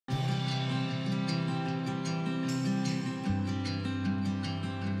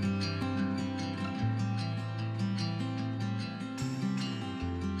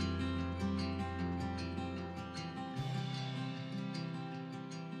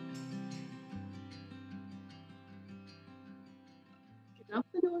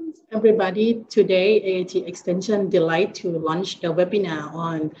afternoon, everybody. Today, AIT Extension delight to launch the webinar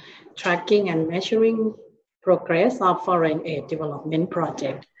on tracking and measuring progress of foreign aid development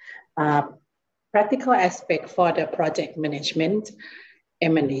project. Practical aspect for the project management,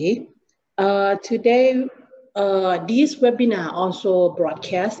 M&A. Today, this webinar also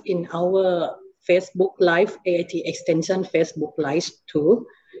broadcast in our Facebook Live, AIT Extension Facebook Live too.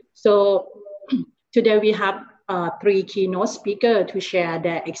 So today we have three keynote speakers to share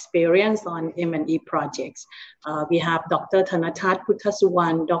their experience on M&E projects. We have Dr. Thanatat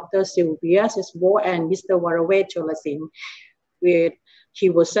Puthasuwan, Dr. Sylvia Seswo, and Mr. Waravet Cholasin. He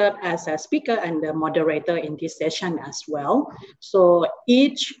will serve as a speaker and the moderator in this session as well. So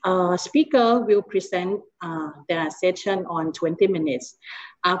each speaker will present their session on 20 minutes.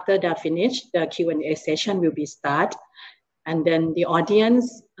 After they finish, the Q&A session will be start. And then the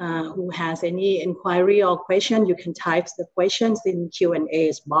audience who has any inquiry or question, you can type the questions in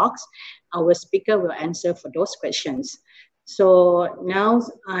Q&A box. Our speaker will answer for those questions. So now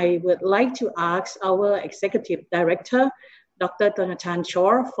I would like to ask our Executive Director, Dr. Jonathan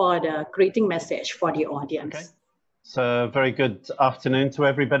Shore, for the greeting message for the audience. Okay. So very good afternoon to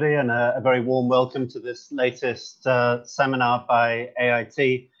everybody, and a very warm welcome to this latest seminar by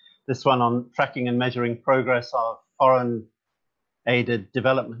AIT, this one on tracking and measuring progress of foreign aided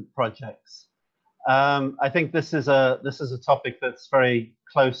development projects. I think this is a topic that's very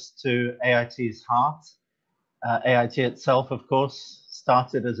close to AIT's heart. AIT itself, of course,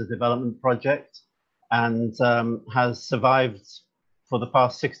 started as a development project and has survived for the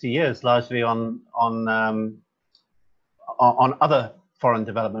past 60 years, largely on other foreign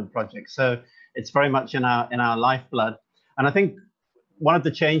development projects. So it's very much in our lifeblood. And I think one of the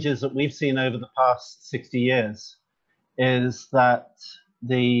changes that we've seen over the past 60 years is that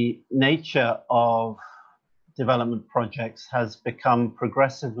the nature of development projects has become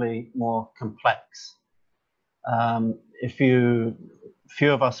progressively more complex.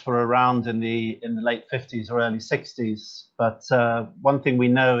 Few of us were around in the late 50s or early 60s, but one thing we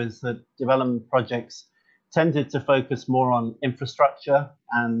know is that development projects tended to focus more on infrastructure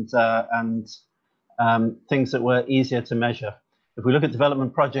and things that were easier to measure. If we look at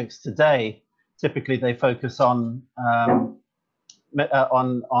development projects today, typically they focus on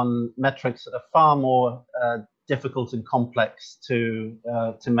metrics that are far more difficult and complex to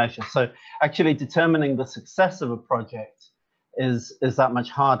measure. So actually determining the success of a project is that much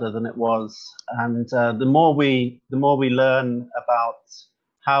harder than it was. And the more we learn about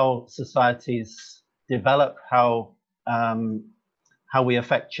how societies develop, how we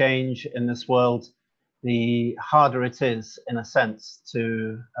affect change in this world, the harder it is, in a sense,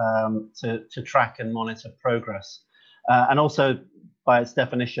 to track and monitor progress. And also, by its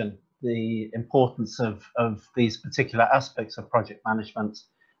definition, the importance of these particular aspects of project management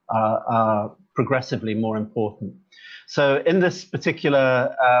are progressively more important. So in this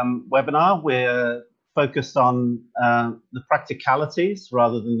particular webinar, we're focused on the practicalities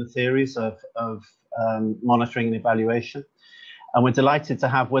rather than the theories of monitoring and evaluation. And we're delighted to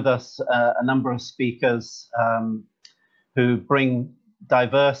have with us a number of speakers who bring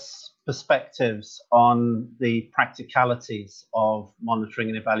diverse perspectives on the practicalities of monitoring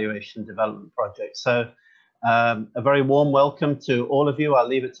and evaluation development projects. So a very warm welcome to all of you. I'll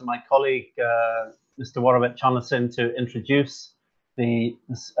leave it to my colleague, Mr. Waravet Cholasin, to introduce the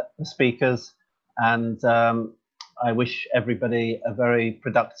speakers. And I wish everybody a very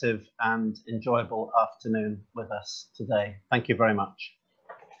productive and enjoyable afternoon with us today. Thank you very much.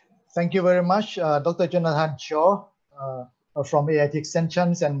 Thank you very much, Dr. Jonathan Shaw from AIT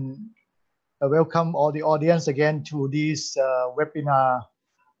Extensions, and welcome all the audience again to this webinar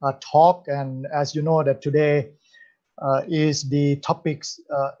talk. And as you know, that today is the topics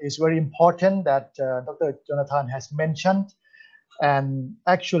is very important that Dr. Jonathan has mentioned. And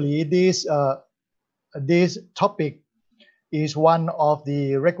actually this topic is one of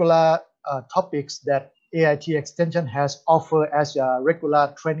the regular topics that AIT Extension has offered as a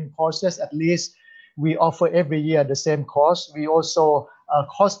regular training courses. At least we offer every year the same course. We also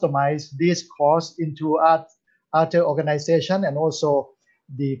customize this course into other organization and also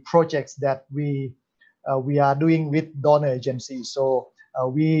the projects that we are doing with donor agencies. So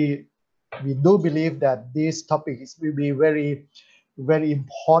we do believe that this topic will be very, very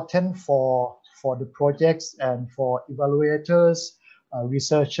important for the projects and for evaluators,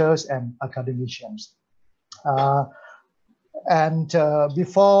 researchers, and academicians.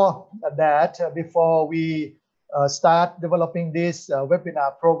 Before that, before we start developing this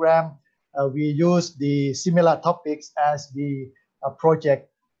webinar program, we use the similar topics as the project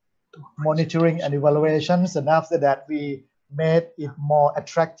monitoring and evaluations. And after that, we made it more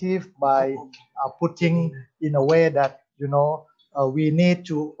attractive by putting in a way that, we need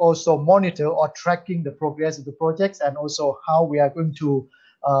to also monitor or tracking the progress of the projects, and also how we are going to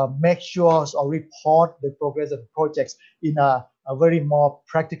make sure or report the progress of the projects in a very more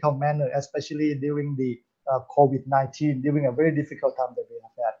practical manner, especially during the COVID-19, during a very difficult time that we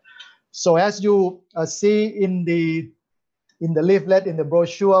have had. So as you see in the leaflet, in the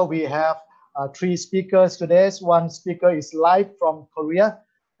brochure, we have 3 speakers today. One speaker is live from Korea,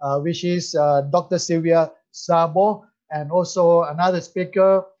 which is Dr. Sylvia Sabo, and also another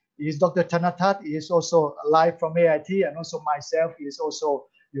speaker is Dr. Thanatat. He is also live from AIT, and also myself is also,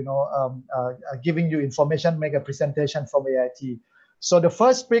 giving you information, make a presentation from AIT. So the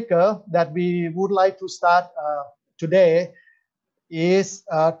first speaker that we would like to start today is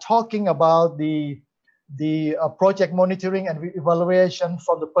talking about the project monitoring and evaluation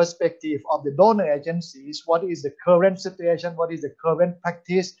from the perspective of the donor agencies. What is the current situation? What is the current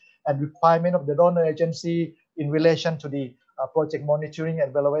practice and requirement of the donor agency in relation to the project monitoring and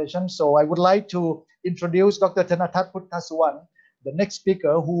evaluation? So I would like to introduce Dr. Thanatat Puttasuwan, the next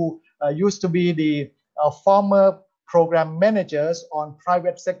speaker, who used to be the former program managers on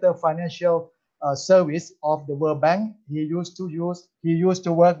private sector financial service of the World Bank. He used to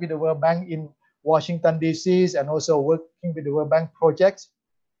work with the World Bank in Washington, D.C., and also working with the World Bank projects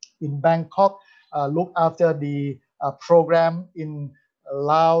in Bangkok, look after the program in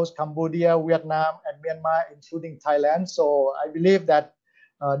Laos, Cambodia, Vietnam, and Myanmar, including Thailand. So I believe that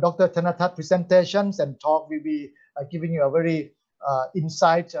Dr. Thanatat's presentations and talk will be giving you a very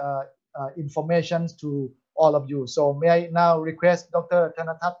insight information to all of you. So may I now request Dr.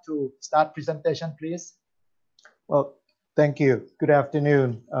 Thanatat to start presentation, please? Well, thank you. Good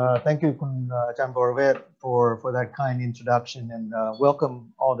afternoon. Thank you, Kun Jamborvet, for that kind introduction, and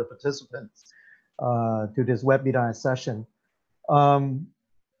welcome all the participants to this webinar session.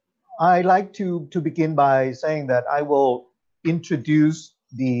 I like to begin by saying that I will introduce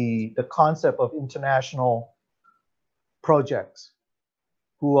the concept of international projects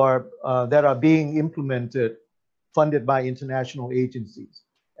that are being implemented, funded by international agencies,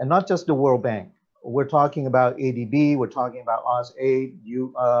 and not just the World Bank. We're talking about ADB, we're talking about AusAid,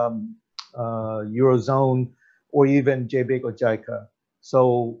 Eurozone, or even JBIC or JICA.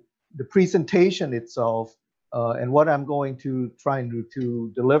 So the presentation itself and what I'm going to try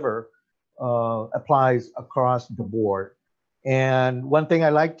to deliver applies across the board. And one thing I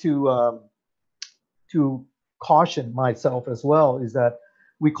like to caution myself as well is that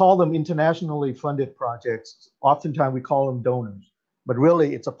we call them internationally funded projects. Oftentimes we call them donors, but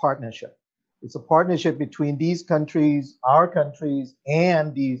really it's a partnership. It's a partnership between these countries, our countries,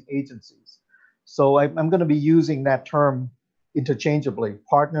 and these agencies. So I'm going to be using that term interchangeably,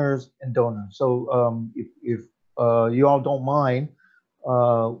 partners and donors. So if you all don't mind,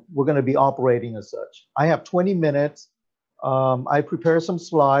 we're going to be operating as such. I have 20 minutes. I prepared some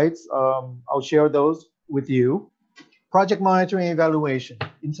slides. I'll share those with you. Project monitoring and evaluation,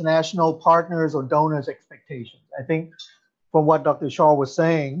 international partners or donors' expectations. I think from what Dr. Shaw was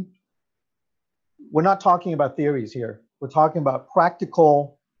saying, we're not talking about theories here. We're talking about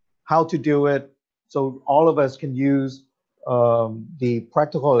practical, how to do it, so all of us can use the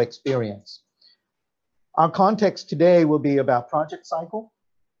practical experience. Our context today will be about project cycle,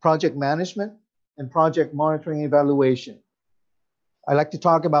 project management, and project monitoring and evaluation. I like to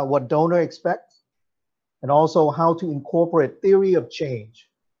talk about what donor expects, and also how to incorporate theory of change,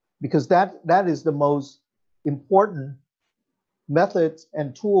 because that is the most important methods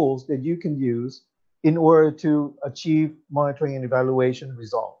and tools that you can use in order to achieve monitoring and evaluation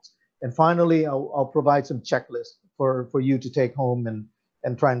results. And finally, I'll provide some checklists for you to take home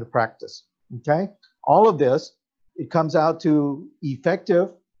and trying to practice, okay? All of this, it comes out to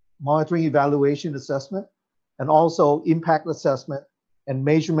effective monitoring, evaluation, assessment, and also impact assessment and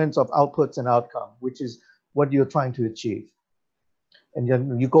measurements of outputs and outcome, which is what you're trying to achieve. And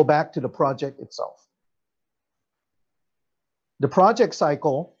then you go back to the project itself. The project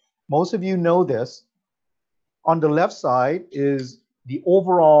cycle, most of you know this. On the left side is the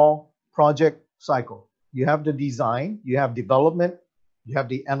overall project cycle. You have the design, you have development, you have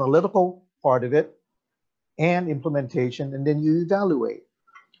the analytical part of it, and implementation, and then you evaluate.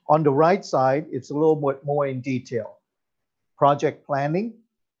 On the right side, it's a little bit more in detail. Project planning,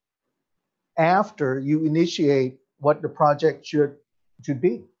 after you initiate what the project should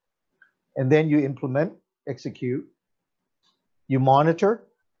be. And then you implement, execute, you monitor,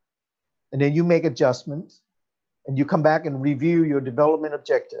 and then you make adjustments, and you come back and review your development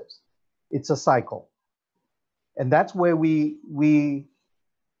objectives. It's a cycle. And that's where we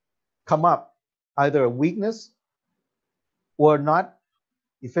come up either a weakness or not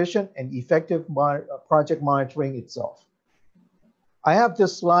efficient and effective project monitoring itself. I have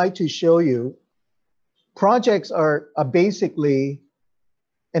this slide to show you projects are basically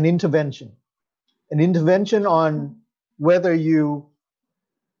an intervention on whether you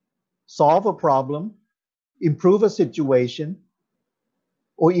solve a problem, improve a situation,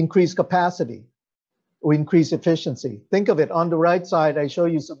 or increase capacity, or increase efficiency. Think of it, on the right side, I show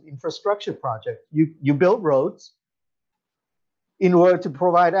you some infrastructure project. You build roads in order to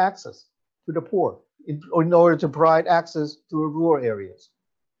provide access to the poor, in order to provide access to rural areas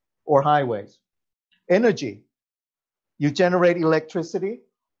or highways. Energy, you generate electricity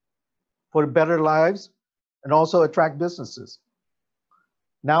for better lives and also attract businesses.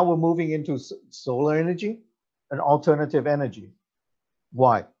 Now we're moving into solar energy and alternative energy.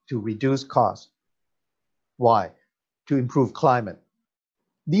 Why? To reduce costs. Why? To improve climate.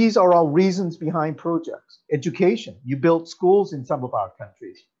 These are all reasons behind projects. Education. You build schools in some of our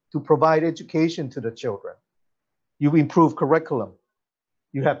countries to provide education to the children. You improve curriculum.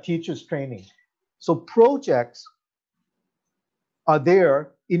 You have teachers training. So projects are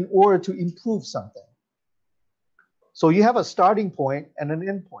there in order to improve something. So you have a starting point and an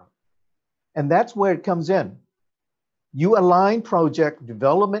end point. And that's where it comes in. You align project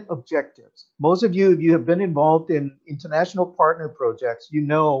development objectives. Most of you, if you have been involved in international partner projects, you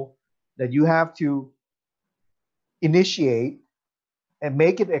know that you have to initiate and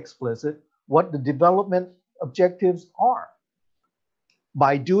make it explicit what the development objectives are.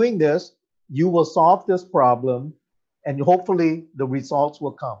 By doing this, you will solve this problem and hopefully the results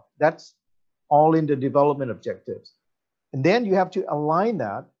will come. That's all in the development objectives. And then you have to align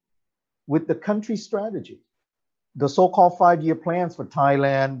that with the country strategy. The so-called 5-year plans for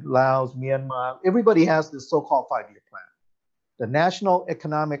Thailand, Laos, Myanmar, everybody has this so-called 5-year plan, the National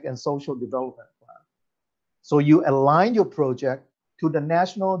Economic and Social Development Plan. So you align your project to the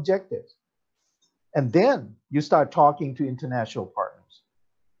national objectives. And then you start talking to international partners.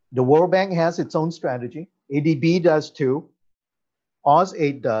 The World Bank has its own strategy. ADB does too.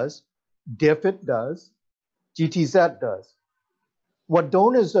 AUS8 does. DFID does. GTZ does. What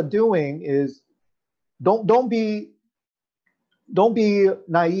donors are doing is don't be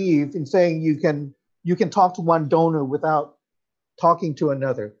naive in saying you can talk to one donor without talking to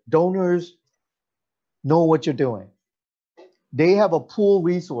another. Donors know what you're doing. They have a pool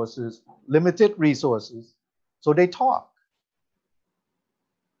resources, limited resources, so they talk.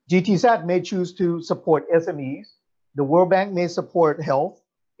 GTZ may choose to support SMEs. The World Bank may support health.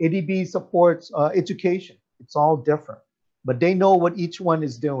 ADB supports education. It's all different, but they know what each one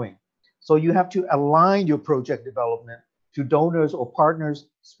is doing. So you have to align your project development to donors or partners'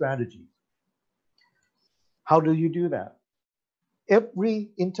 strategies. How do you do that?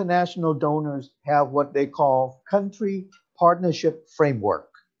 Every international donors have what they call country partnership framework.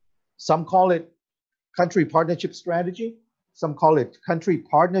 Some call it country partnership strategy. Some call it country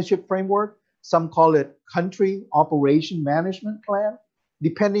partnership framework. Some call it country operation management plan.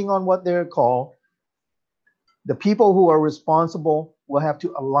 Depending on what they're called, the people who are responsible will have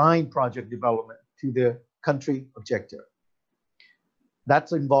to align project development to their country objective.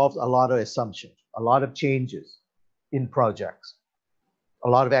 That involves a lot of assumptions, a lot of changes in projects, a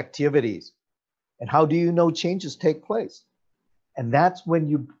lot of activities. And how do you know changes take place? And that's when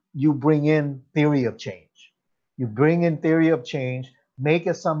you bring in theory of change. You bring in theory of change, make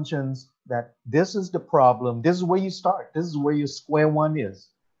assumptions that this is the problem, this is where you start, this is where your square one is.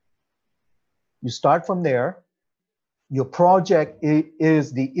 You start from there. Your project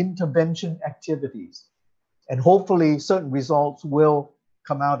is the intervention activities. And hopefully certain results will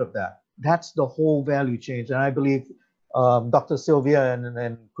come out of that. That's the whole value change. And I believe Dr. Sylvia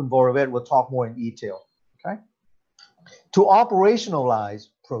and Kun Boravet will talk more in detail, okay? To operationalize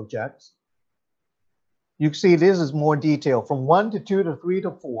projects, you see this is more detail from 1 to 2 to 3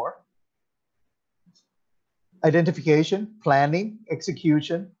 to 4. Identification, planning,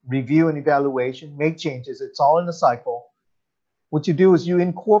 execution, review and evaluation, make changes. It's all in a cycle. What you do is you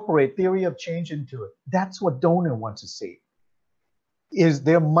incorporate theory of change into it. That's what donor wants to see. Is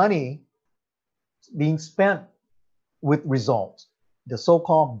their money being spent with results? The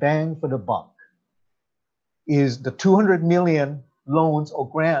so-called bang for the buck. Is the 200 million loans or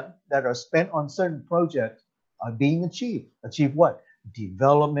grant that are spent on certain projects are being achieved? Achieve what?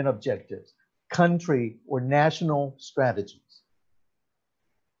 Development objectives, country or national strategies.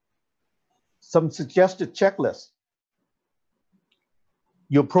 Some suggested checklists.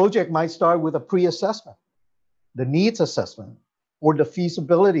 Your project might start with a pre-assessment, the needs assessment, or the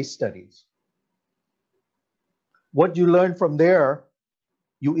feasibility studies. What you learn from there,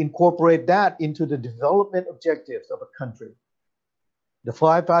 you incorporate that into the development objectives of a country. The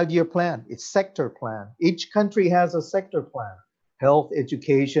five-year plan, it's sector plan. Each country has a sector plan. Health,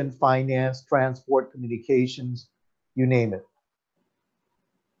 education, finance, transport, communications, you name it.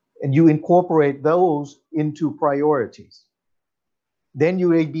 And you incorporate those into priorities. Then you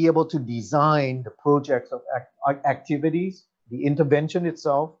will be able to design the projects of activities, the intervention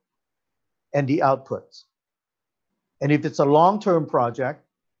itself, and the outputs. And if it's a long-term project,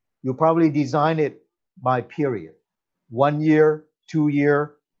 you probably design it by period. 1 year, 2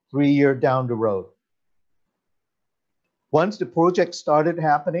 year, 3 year down the road. Once the project started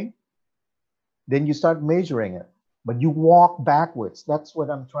happening, then you start measuring it. But you walk backwards. That's what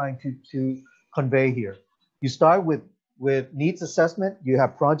I'm trying to convey here. You start with needs assessment, you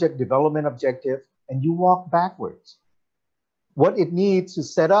have project development objectives, and you walk backwards. What it needs to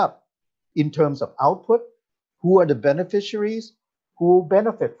set up in terms of output, who are the beneficiaries, who will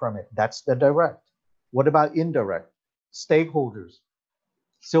benefit from it. That's the direct. What about indirect? Stakeholders,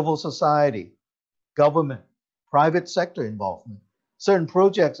 civil society, government, private sector involvement. Certain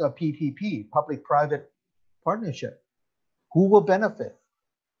projects are PPP, public-private partnership. Who will benefit?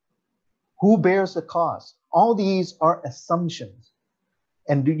 Who bears the cost? All these are assumptions.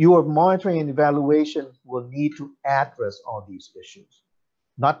 And your monitoring and evaluation will need to address all these issues.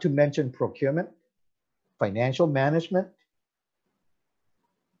 Not to mention procurement, financial management,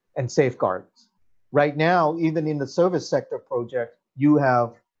 and safeguards. Right now, even in the service sector project, you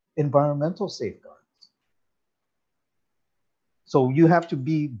have environmental safeguards. So you have to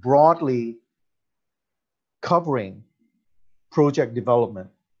be broadly covering project development.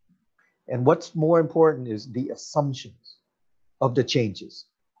 And what's more important is the assumptions of the changes.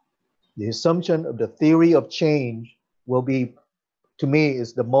 The assumption of the theory of change will be, to me,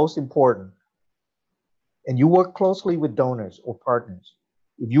 is the most important. And you work closely with donors or partners.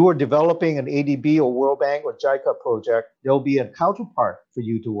 If you are developing an ADB or World Bank or JICA project, there'll be a counterpart for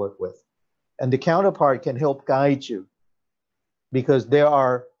you to work with. And the counterpart can help guide you because there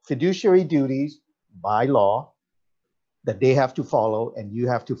are fiduciary duties by law that they have to follow and you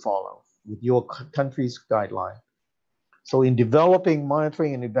have to follow with your country's guideline. So in developing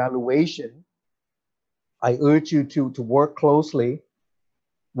monitoring and evaluation, I urge you to work closely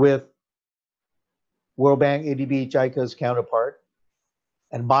with World Bank, ADB, JICA's counterpart,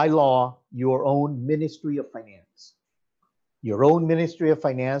 and by law, your own Ministry of Finance. Your own Ministry of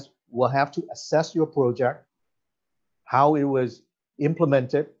Finance will have to assess your project, how it was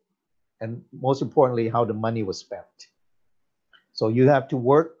implemented, and most importantly, how the money was spent. So you have to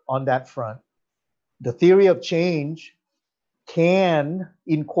work on that front. The theory of change can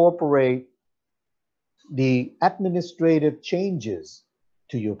incorporate the administrative changes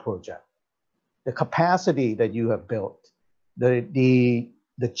to your project, the capacity that you have built, the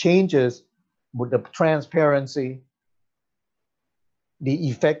changes with the transparency, the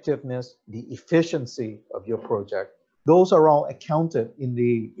effectiveness, the efficiency of your project. Those are all accounted in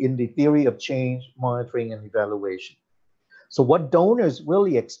the theory of change, monitoring, and evaluation. So what donors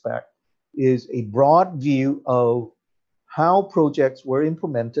really expect is a broad view of how projects were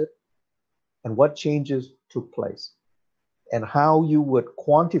implemented and what changes took place and how you would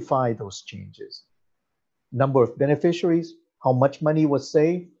quantify those changes. Number of beneficiaries, how much money was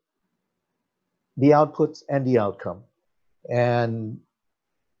saved, the outputs and the outcome. And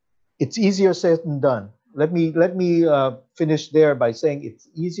it's easier said than done. Let me finish there by saying it's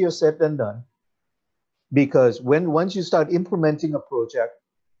easier said than done because once you start implementing a project,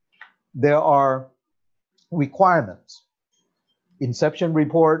 there are requirements. Inception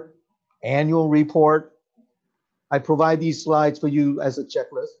report, annual report. I provide these slides for you as a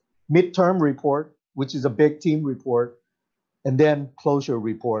checklist. Midterm report, which is a big team report, and then closure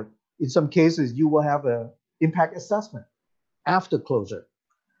report. In some cases, you will have an impact assessment after closure.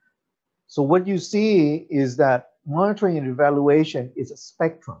 So what you see is that monitoring and evaluation is a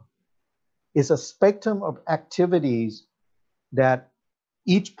spectrum. It's a spectrum of activities that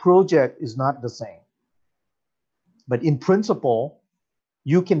each project is not the same. But in principle,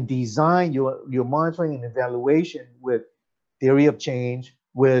 you can design your monitoring and evaluation with theory of change,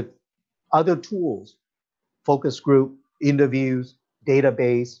 with other tools, focus group, interviews,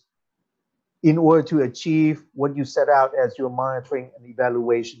 database, in order to achieve what you set out as your monitoring and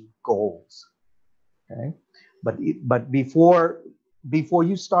evaluation goals. Okay, but before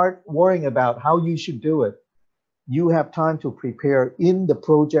you start worrying about how you should do it, you have time to prepare in the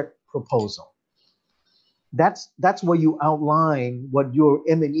project proposal. That's where you outline what your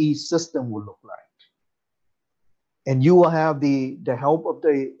M&E system will look like. And you will have the help of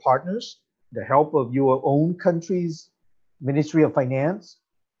the partners, the help of your own country's Ministry of Finance,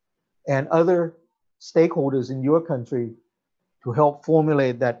 and other stakeholders in your country to help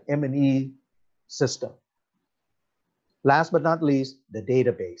formulate that M&E system. Last but not least, the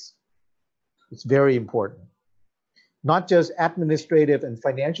database. It's very important. Not just administrative and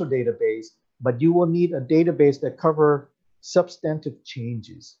financial database, but you will need a database that covers substantive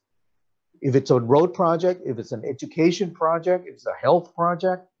changes. If it's a road project, if it's an education project, if it's a health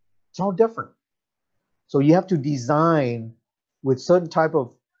project, it's all different. So you have to design with certain type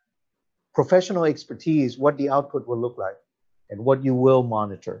of professional expertise what the output will look like and what you will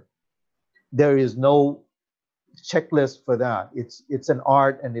monitor. There is no checklist for that. It's an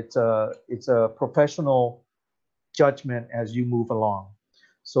art, and it's a professional judgment as you move along.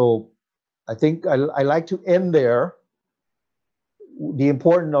 So I think I like to end there. The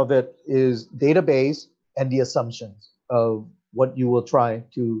importance of it is database and the assumptions of what you will try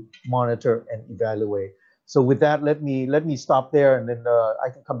to monitor and evaluate. So with that, let me stop there, and then I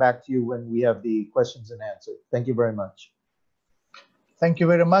can come back to you when we have the questions and answers. Thank you very much. Thank you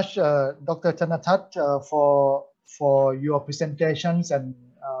very much, Dr. Thanatat, for your presentations and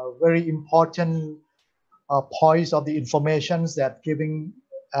very important points of the informations that giving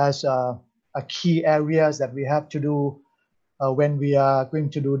us key areas that we have to do when we are going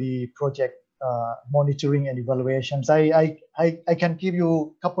to do the project monitoring and evaluations. I can give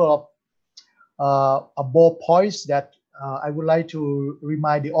you a couple of more points that I would like to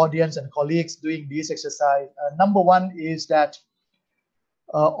remind the audience and colleagues doing this exercise. Number one is that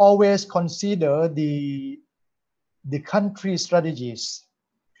always consider the country strategies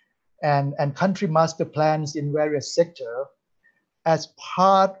and country master plans in various sectors as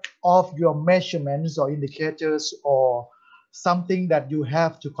part of your measurements or indicators, or something that you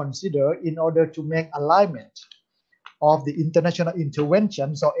have to consider in order to make alignment of the international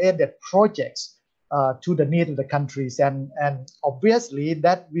interventions or aided projects to the need of the countries. And obviously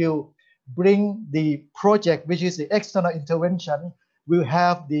that will bring the project, which is the external intervention, will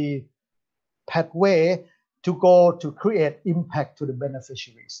have the pathway to go to create impact to the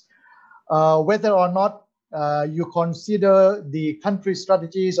beneficiaries. Whether or not you consider the country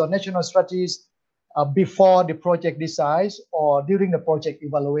strategies or national strategies before the project decides or during the project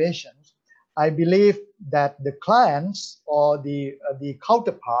evaluations, I believe that the clients or the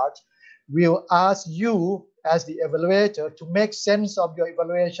counterpart will ask you as the evaluator to make sense of your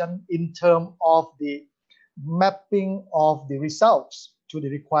evaluation in terms of the mapping of the results to the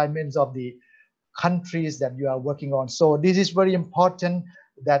requirements of the countries that you are working on. So this is very important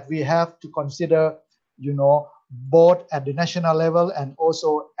that we have to consider, you know, both at the national level and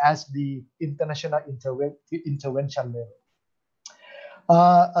also as the international intervention level.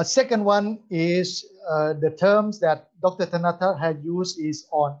 A second one is the terms that Dr. Thanatat had used is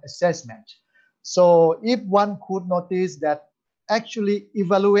on assessment. So if one could notice that actually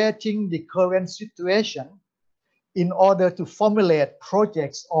evaluating the current situation in order to formulate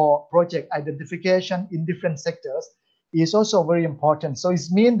projects or project identification in different sectors is also very important. So it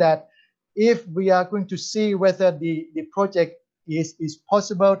means that if we are going to see whether the project is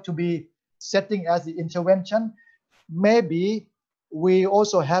possible to be setting as the intervention, maybe we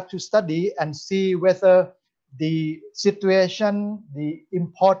also have to study and see whether the situation, the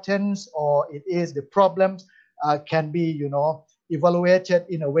importance, or it is the problems can be, you know, evaluated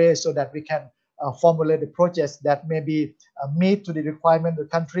in a way so that we can formulate the projects that maybe meet to the requirement of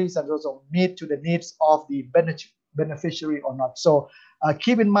the countries and also meet to the needs of the beneficiary or not. So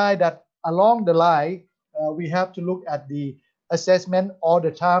keep in mind that along the line, we have to look at the assessment all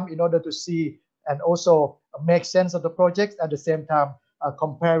the time in order to see and also make sense of the projects, at the same time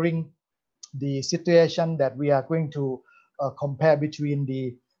comparing the situation that we are going to compare between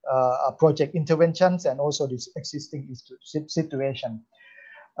the project interventions and also this existing situation.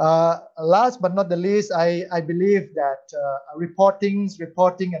 Last but not the least, I believe that reporting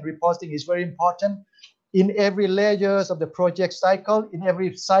is very important in every layers of the project cycle. In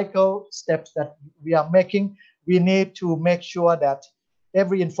every cycle steps that we are making, we need to make sure that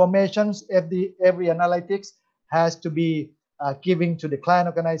every information, every analytics has to be giving to the client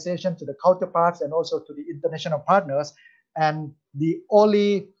organization, to the counterparts, and also to the international partners. And the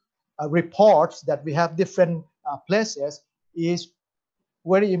only reports that we have different places is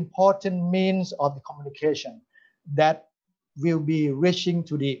very important means of the communication that will be reaching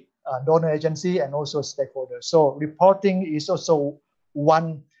to the donor agency and also stakeholders. So reporting is also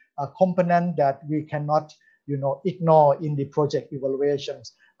one component that we cannot, you know, ignore in the project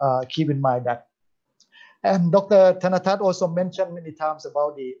evaluations. Keep in mind that. And Dr. Thanatat also mentioned many times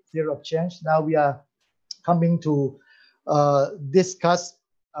about the theory of change. Now we are coming to discuss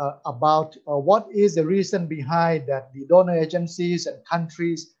about what is the reason behind that the donor agencies and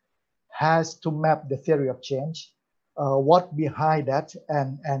countries has to map the theory of change. what behind that,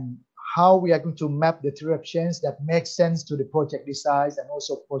 and how we are going to map the theory of change that makes sense to the project design and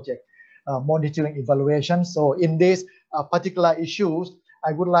also project monitoring evaluation. So in these particular issues,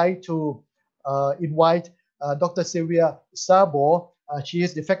 I would like to invite Dr. Sylvia Sabo. She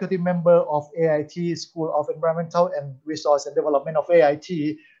is the faculty member of AIT School of Environmental and Resource and Development of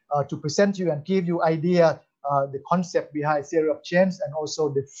AIT to present you and give you idea the concept behind theory of change and also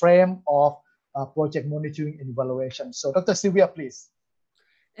the frame of project monitoring and evaluation. So Dr. Sylvia, please.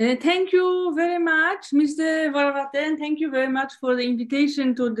 Thank you very much, Mr. Varavaten. Thank you very much for the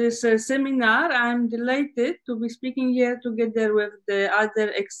invitation to this seminar. I'm delighted to be speaking here together with the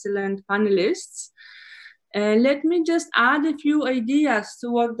other excellent panelists. Let me just add a few ideas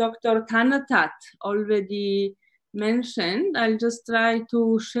to what Dr. Thanatat already mentioned. I'll just try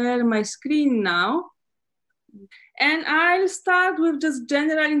to share my screen now. And I'll start with just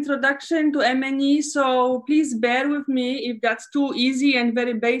general introduction to MNE. So please bear with me if that's too easy and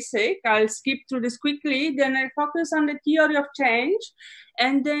very basic. I'll skip through this quickly. Then I'll focus on the theory of change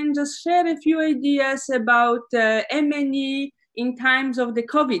and then just share a few ideas about MNE in times of the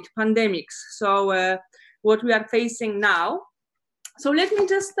COVID pandemics. So what we are facing now. So let me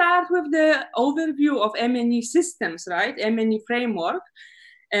just start with the overview of MNE systems, right? MNE framework.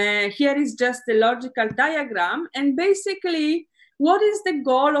 Here is just a logical diagram. And basically, what is the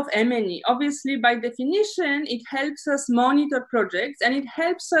goal of MNE? Obviously, by definition, it helps us monitor projects and it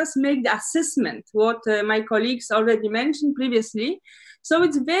helps us make the assessment, what my colleagues already mentioned previously. So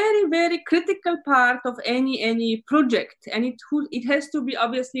it's very, very critical part of any project. And it has to be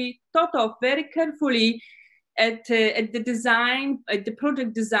obviously thought of very carefully at the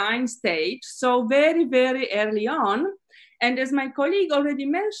project design stage. So very, very early on. And as my colleague already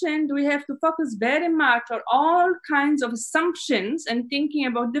mentioned, we have to focus very much on all kinds of assumptions and thinking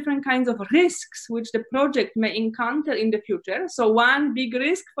about different kinds of risks which the project may encounter in the future. So one big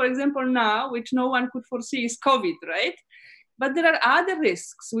risk, for example, now, which no one could foresee is COVID, right? But there are other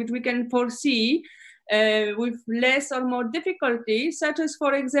risks which we can foresee with less or more difficulty, such as,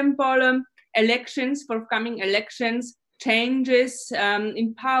 for example, elections, forthcoming elections, changes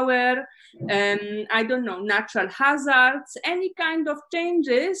in power, I don't know, natural hazards, any kind of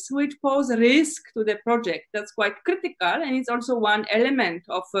changes which pose risk to the project. That's quite critical, and it's also one element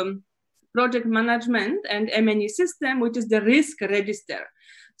of project management and MNE system, which is the risk register.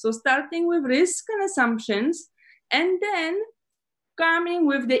 So starting with risk and assumptions, and then coming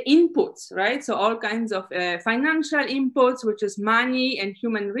with the inputs, right? So all kinds of financial inputs, which is money and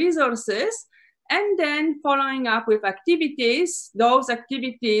human resources, and then following up with activities. Those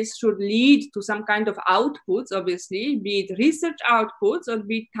activities should lead to some kind of outputs, obviously, be it research outputs or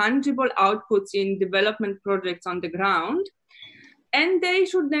be it tangible outputs in development projects on the ground. And they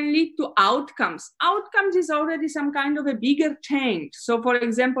should then lead to outcomes. Outcomes is already some kind of a bigger change. So for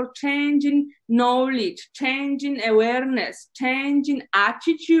example, change in knowledge, change in awareness, change in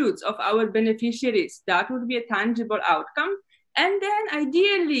attitudes of our beneficiaries. That would be a tangible outcome. And then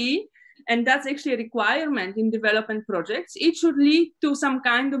ideally, and that's actually a requirement in development projects, it should lead to some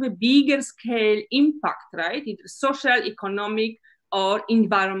kind of a bigger scale impact, right? Either social, economic, or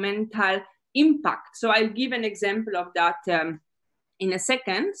environmental impact. So I'll give an example of that in a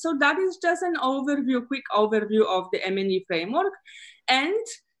second. So that is just an overview, quick overview of the MNE framework. And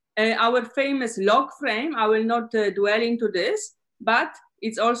our famous log frame, I will not dwell into this, but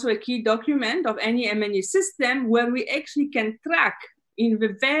it's also a key document of any MNE system where we actually can track in a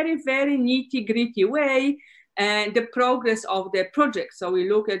very, very nitty-gritty way the progress of the project. So we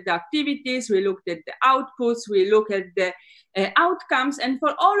look at the activities, we look at the outputs, we look at the outcomes, and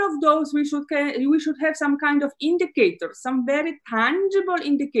for all of those, we should have some kind of indicators, some very tangible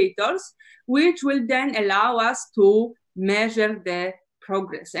indicators, which will then allow us to measure the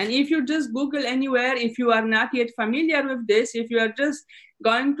progress. And if you just Google anywhere, if you are not yet familiar with this, if you are just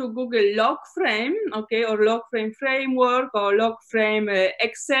going to Google log frame, okay, or log frame framework or log frame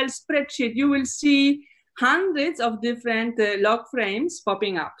Excel spreadsheet, you will see hundreds of different log frames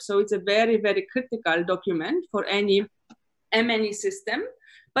popping up. So it's a very, very critical document for any MNE system.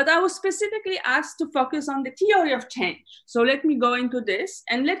 But I was specifically asked to focus on the theory of change. So let me go into this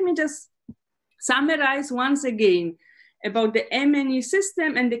and let me just summarize once again about the MNE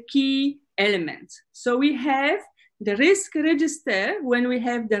system and the key elements. So we have the risk register when we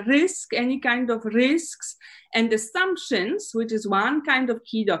have the risk, any kind of risks and assumptions, which is one kind of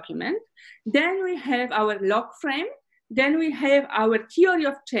key document. Then we have our log frame. Then we have our theory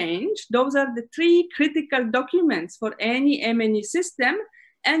of change. Those are the three critical documents for any MNE system.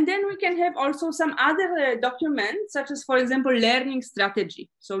 And then we can have also some other documents, such as, for example, learning strategy.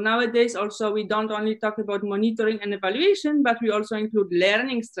 So nowadays also we don't only talk about monitoring and evaluation, but we also include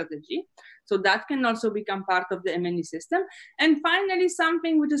learning strategy. So that can also become part of the M&E system. And finally,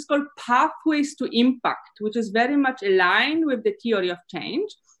 something which is called pathways to impact, which is very much aligned with the theory of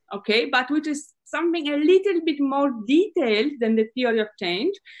change, okay, but which is something a little bit more detailed than the theory of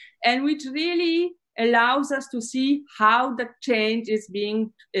change, and which really allows us to see how the change is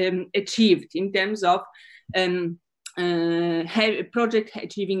being achieved in terms of a project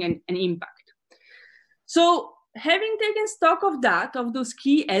achieving an impact. So having taken stock of that, of those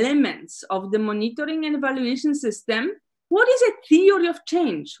key elements of the monitoring and evaluation system, what is a theory of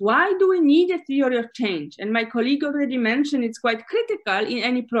change? Why do we need a theory of change? And my colleague already mentioned it's quite critical in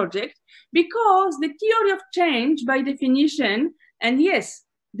any project, because the theory of change by definition, and yes,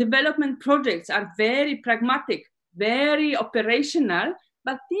 development projects are very pragmatic, very operational,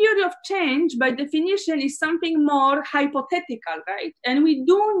 but theory of change by definition is something more hypothetical, right? And we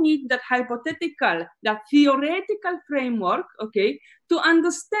do need that hypothetical, that theoretical framework, okay, to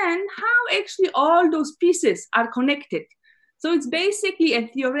understand how actually all those pieces are connected. So it's basically a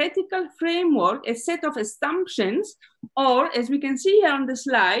theoretical framework, a set of assumptions, or as we can see here on the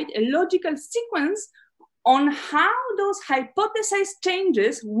slide, a logical sequence on how those hypothesized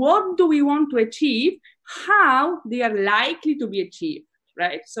changes, what do we want to achieve, how they are likely to be achieved,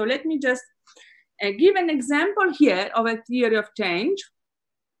 right? So let me just give an example here of a theory of change.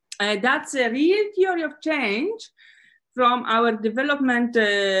 That's a real theory of change from our development,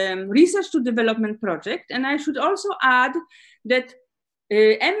 research to development project. And I should also add that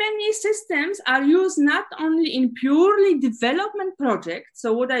M&E systems are used not only in purely development projects.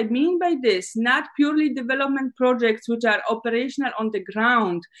 So what I mean by this, not purely development projects which are operational on the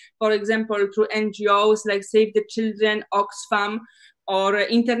ground, for example, through NGOs like Save the Children, Oxfam, or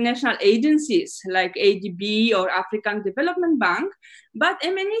international agencies like ADB or African Development Bank, but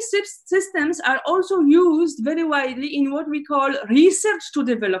M&E systems are also used very widely in what we call research to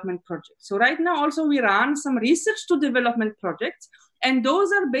development projects. So right now also we run some research to development projects, and those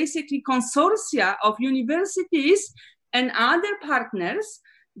are basically consortia of universities and other partners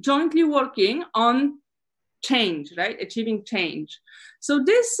jointly working on change, right? Achieving change. So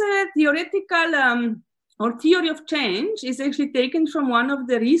this theoretical or theory of change is actually taken from one of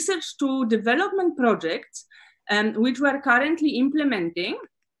the research to development projects which we're currently implementing,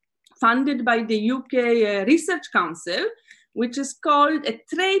 funded by the UK Research Council, which is called a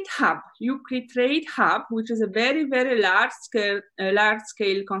trade hub, UK Trade Hub, which is a very, very large scale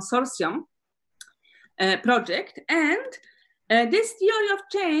consortium project. And this theory of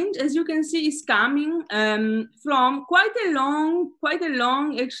change, as you can see, is coming from quite a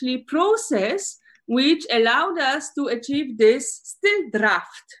long actually process, which allowed us to achieve this still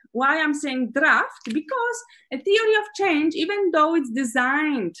draft. Why I'm saying draft? Because a theory of change, even though it's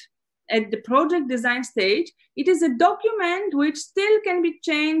designed at the project design stage, it is a document which still can be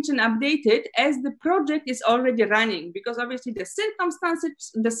changed and updated as the project is already running, because obviously the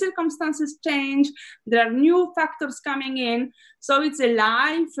circumstances change, there are new factors coming in. So it's a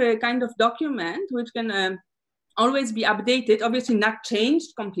live kind of document which can always be updated, obviously not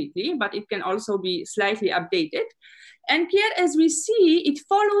changed completely, but it can also be slightly updated. And here, as we see, it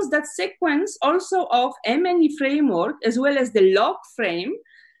follows that sequence also of M&E framework as well as the log frame,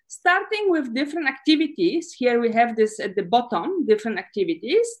 starting with different activities. Here we have this at the bottom, different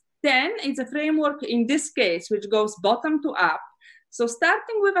activities. Then it's a framework in this case, which goes bottom to up. So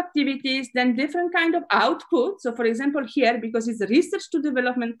starting with activities, then different kind of outputs. So for example, here, because it's a research to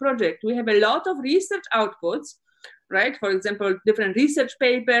development project, we have a lot of research outputs, right? For example, different research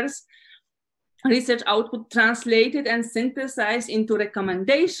papers, research output translated and synthesized into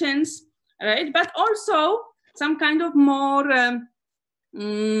recommendations, right? But also some kind of more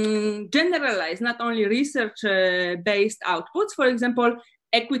generalized, not only research-based outputs. For example,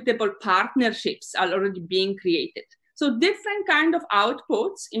 equitable partnerships are already being created. So different kind of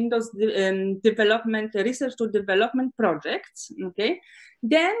outputs in those development, research to development projects, okay?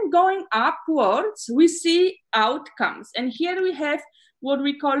 Then going upwards, we see outcomes. And here we have what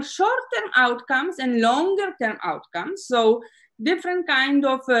we call short-term outcomes and longer-term outcomes. So different kind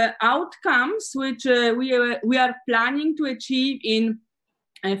of outcomes which we are planning to achieve in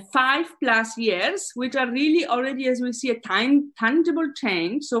 5+ years, which are really already, as we see, a tangible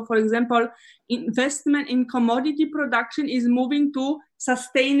change. So for example, investment in commodity production is moving to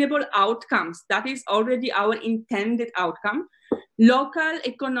sustainable outcomes. That is already our intended outcome. Local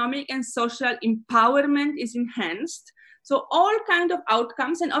economic and social empowerment is enhanced. So all kind of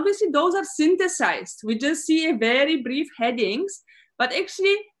outcomes, and obviously those are synthesized. We just see a very brief headings, But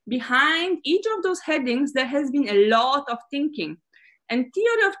actually, behind each of those headings, there has been a lot of thinking. And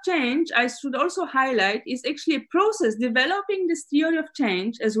theory of change, I should also highlight, is actually a process. Developing this theory of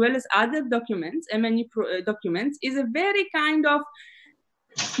change, as well as other documents, M&E documents, is a very kind of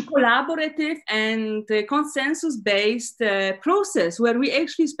collaborative and consensus-based process where we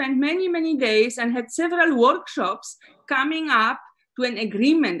actually spent many, many days and had several workshops coming up to an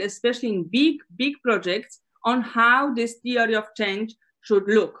agreement, especially in big projects, on how this theory of change should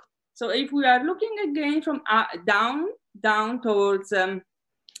look. So if we are looking again from down towards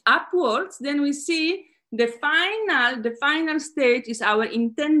upwards, then we see the final stage is our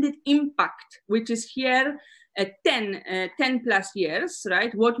intended impact, which is here 10 plus years,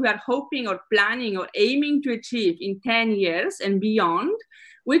 right? What we are hoping or planning or aiming to achieve in 10 years and beyond,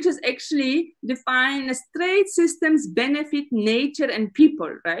 which is actually defined as trade systems benefit nature and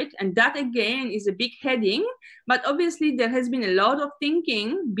people, right? And that again is a big heading, but obviously there has been a lot of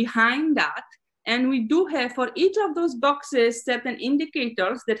thinking behind that. And we do have for each of those boxes certain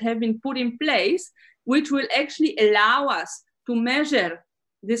indicators that have been put in place, which will actually allow us to measure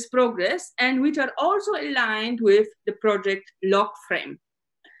this progress and which are also aligned with the project log frame.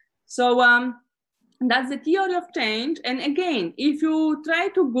 So that's the theory of change. And again, if you try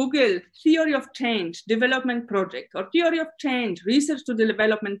to Google theory of change development project or theory of change research to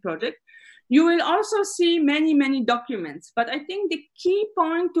development project, you will also see many, many documents. But I think the key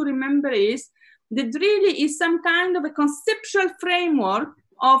point to remember is that really is some kind of a conceptual framework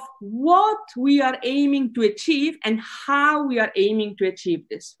of what we are aiming to achieve and how we are aiming to achieve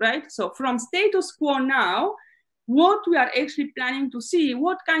this, right? So from status quo now, what we are actually planning to see,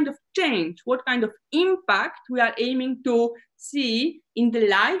 what kind of change, what kind of impact we are aiming to see in the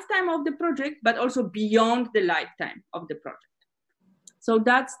lifetime of the project, but also beyond the lifetime of the project. So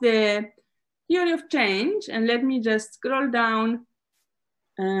that's the theory of change. And let me just scroll down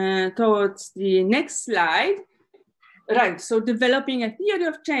towards the next slide. Right, so developing a theory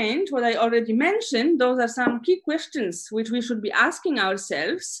of change, what I already mentioned, those are some key questions which we should be asking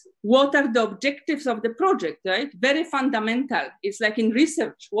ourselves. What are the objectives of the project, right? Very fundamental. It's like in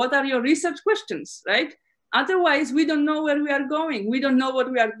research. What are your research questions, right? Otherwise, we don't know where we are going. We don't know what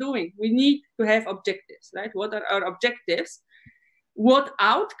we are doing. We need to have objectives, right? What are our objectives? What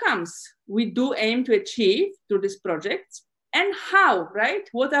outcomes we do aim to achieve through this project? And how, right?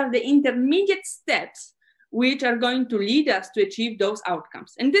 What are the intermediate steps which are going to lead us to achieve those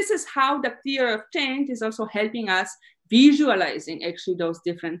outcomes? And this is how the theory of change is also helping us visualizing actually those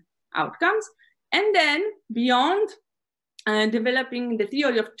different outcomes. And then beyond developing the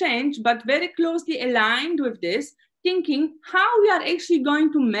theory of change, but very closely aligned with this, thinking how we are actually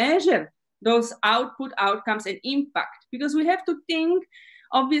going to measure those output, outcomes, and impact. Because we have to think,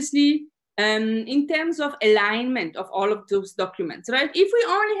 obviously, in terms of alignment of all of those documents, right? If we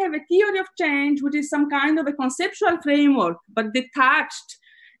only have a theory of change, which is some kind of a conceptual framework, but detached,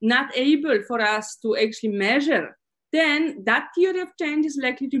 not able for us to actually measure, then that theory of change is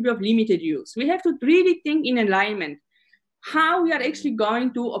likely to be of limited use. We have to really think in alignment, how we are actually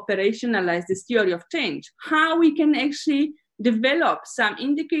going to operationalize this theory of change, how we can actually develop some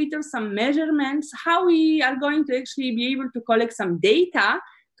indicators, some measurements, how we are going to actually be able to collect some data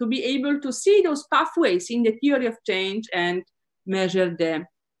to be able to see those pathways in the theory of change and measure the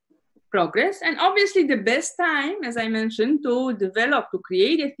progress. And obviously the best time, as I mentioned, to develop, to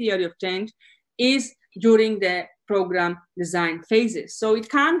create a theory of change is during the program design phases. So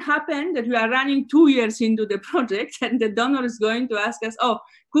it can't happen that we are running 2 years into the project and the donor is going to ask us, oh,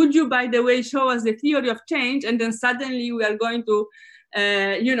 could you, by the way, show us the theory of change? And then suddenly we are going to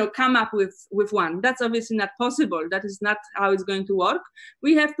come up with one. That's obviously not possible. That is not how it's going to work.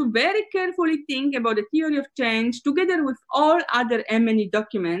 We have to very carefully think about the theory of change together with all other M&E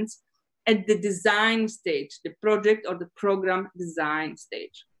documents at the design stage, the project or the program design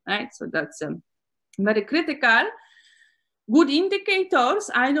stage, right? So that's very critical. Good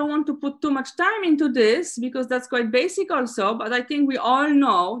indicators, I don't want to put too much time into this because that's quite basic also, but I think we all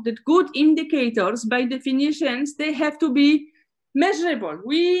know that good indicators, by definitions, they have to be measurable.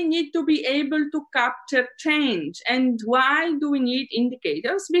 We need to be able to capture change. And why do we need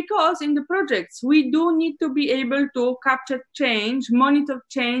indicators? Because in the projects, we do need to be able to capture change, monitor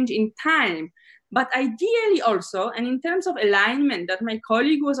change in time. But ideally also, and in terms of alignment that my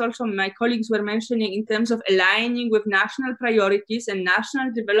colleagues were mentioning in terms of aligning with national priorities and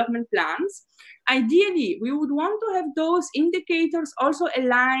national development plans, ideally, we would want to have those indicators also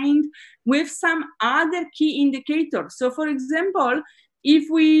aligned with some other key indicators. So for example, if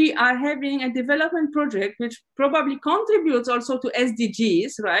we are having a development project, which probably contributes also to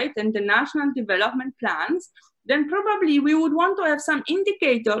SDGs, right, and the national development plans, then probably we would want to have some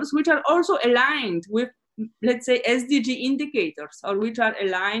indicators which are also aligned with, let's say, SDG indicators, or which are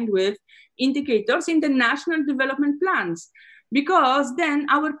aligned with indicators in the national development plans. Because then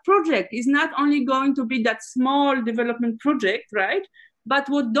our project is not only going to be that small development project, right? But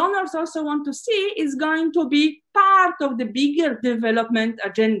what donors also want to see is going to be part of the bigger development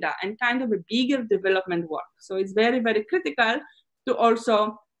agenda and kind of a bigger development work. So it's very, very critical to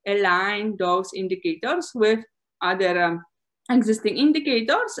also align those indicators with other existing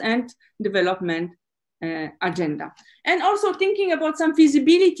indicators and development agenda. And also thinking about some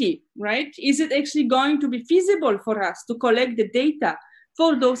feasibility, right? Is it actually going to be feasible for us to collect the data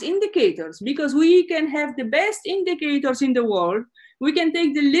for those indicators? Because we can have the best indicators in the world. We can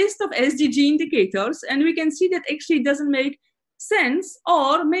take the list of SDG indicators and we can see that actually it doesn't make sense,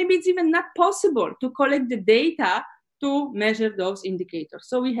 or maybe it's even not possible to collect the data to measure those indicators.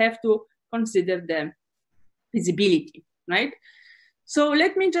 So we have to consider the feasibility, right? So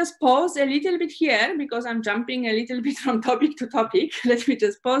let me just pause a little bit here because I'm jumping a little bit from topic to topic. Let me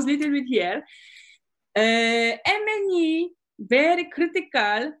just pause a little bit here. M&E, very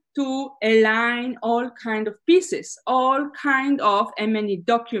critical to align all kind of pieces, all kind of M&E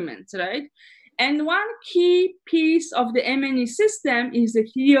documents, right? And one key piece of the M&E system is the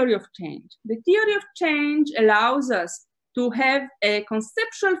theory of change. The theory of change allows us to have a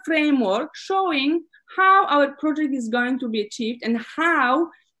conceptual framework showing how our project is going to be achieved and how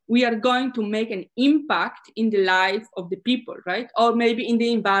we are going to make an impact in the life of the people, right? Or maybe in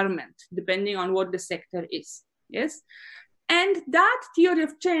the environment, depending on what the sector is, yes? And that theory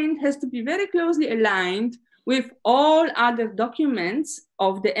of change has to be very closely aligned with all other documents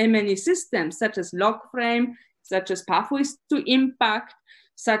of the M&E system, such as log frame, such as pathways to impact,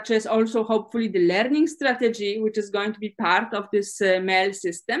 such as also hopefully the learning strategy, which is going to be part of this MEL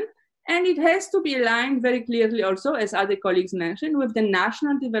system. And it has to be aligned very clearly also, as other colleagues mentioned, with the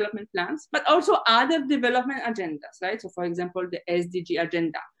national development plans, but also other development agendas, right? So for example, the SDG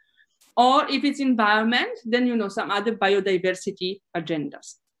agenda. Or if it's environment, then, you know, some other biodiversity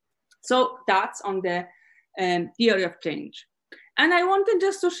agendas. So that's on the theory of change. And I wanted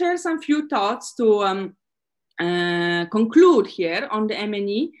just to share some few thoughts to conclude here on the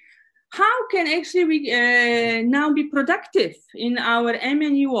M&E. How can actually we now be productive in our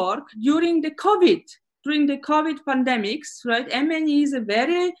M&E work during the COVID pandemics, right? M&E is a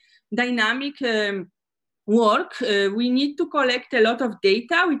very dynamic work. We need to collect a lot of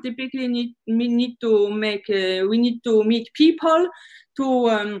data. We typically need to meet people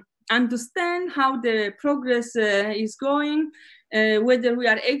to understand how the progress is going, whether we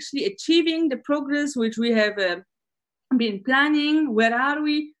are actually achieving the progress which we have been planning, where are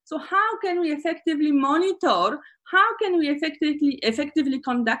we? So how can we effectively monitor? How can we effectively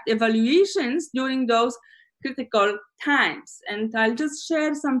conduct evaluations during those critical times? And I'll just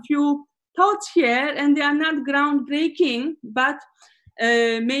share some few thoughts here, and they are not groundbreaking, but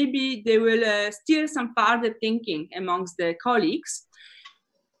maybe they will steer some further thinking amongst the colleagues.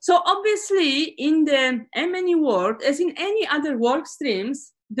 So obviously in the M&E world, as in any other work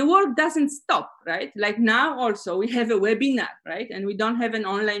streams, the work doesn't stop, right? Like now also we have a webinar, right? And we don't have an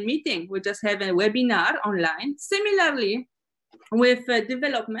online meeting, we just have a webinar online. Similarly, with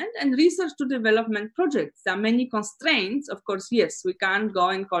development and research to development projects, there are many constraints. Of course, yes, we can't go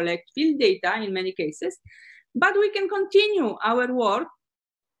and collect field data in many cases, but we can continue our work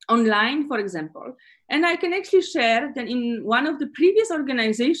online, for example. And I can actually share that in one of the previous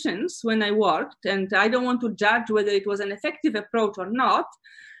organizations when I worked, and I don't want to judge whether it was an effective approach or not,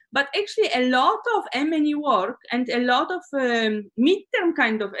 but actually a lot of M&E work and a lot of midterm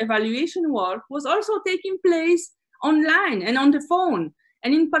kind of evaluation work was also taking place online and on the phone.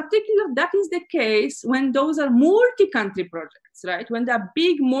 And in particular, that is the case when those are multi-country projects, right? When there are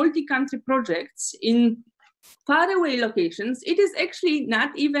big multi-country projects in faraway locations, it is actually not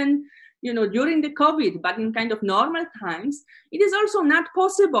even, you know, during the COVID, but in kind of normal times, it is also not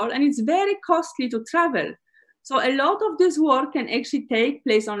possible, and it's very costly to travel. So a lot of this work can actually take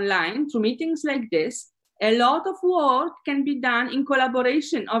place online through meetings like this. A lot of work can be done in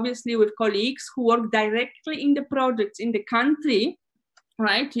collaboration, obviously, with colleagues who work directly in the projects in the country,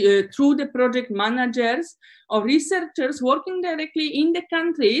 right? Through the project managers or researchers working directly in the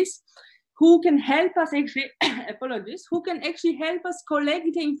countries, who can help us actually, apologies, who can actually help us collect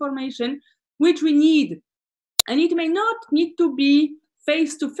the information which we need. And it may not need to be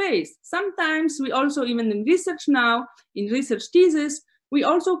face-to-face. Sometimes we also, even in research now, in research thesis, we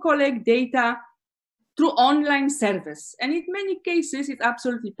also collect data through online service. And in many cases, it's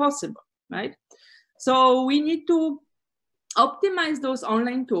absolutely possible, right? So we need to optimize those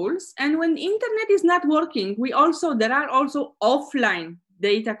online tools. And when the internet is not working, there are also offline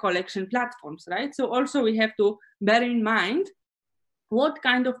data collection platforms, right? So also we have to bear in mind what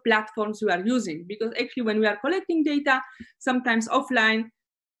kind of platforms we are using, because actually when we are collecting data, sometimes offline,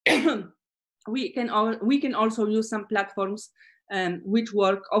 we can also use some platforms which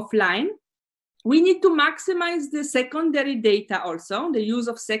work offline. We need to maximize the secondary data also, the use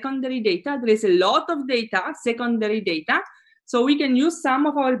of secondary data. There is a lot of data, secondary data. So we can use some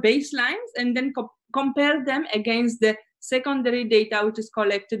of our baselines and then compare them against the secondary data which is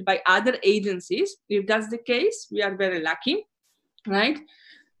collected by other agencies. If that's the case, we are very lucky, right?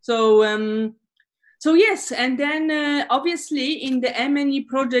 So yes, and then obviously in the M&E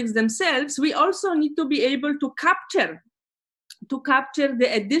projects themselves, we also need to be able to capture the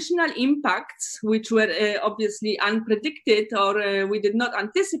additional impacts which were obviously unpredicted, or we did not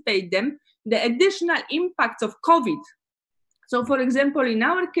anticipate them, the additional impacts of COVID. So for example, in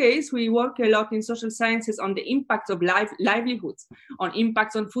our case, we work a lot in social sciences on the impacts of livelihoods, on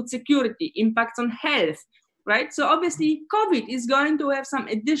impacts on food security, impacts on health, right? So obviously COVID is going to have some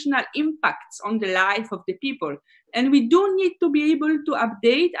additional impacts on the life of the people. And we do need to be able to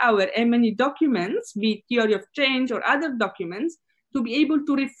update our M&E documents, be it theory of change or other documents, to be able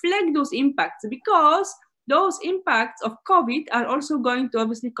to reflect those impacts, because those impacts of COVID are also going to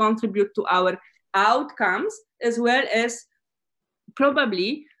obviously contribute to our outcomes, as well as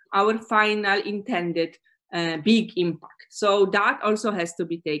probably our final intended big impact. So that also has to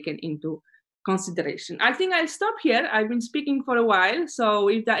be taken into consideration. I think I'll stop here. I've been speaking for a while, so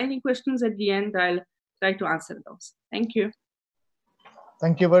if there are any questions at the end, I'll try to answer those. Thank you.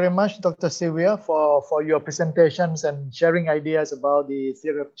 Thank you very much, Dr. Sylvia, for your presentations and sharing ideas about the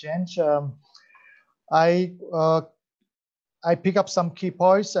theory of change. I pick up some key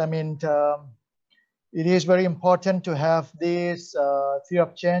points. I mean, it is very important to have these theory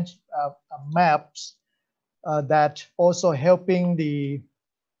of change maps that also helping the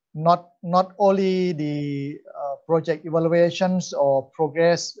not only the project evaluations or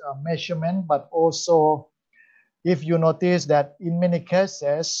progress measurement, but also, if you notice that in many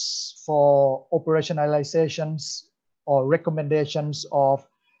cases for operationalizations or recommendations of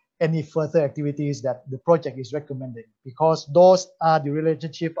any further activities that the project is recommending, because those are the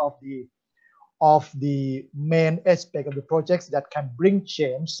relationship of the main aspect of the projects that can bring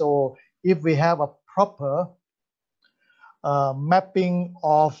change. So if we have a proper mapping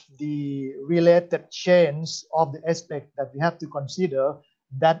of the related change of the aspect that we have to consider,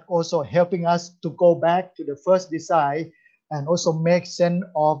 that also helping us to go back to the first design and also make sense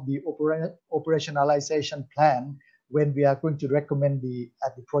of the operationalization plan when we are going to recommend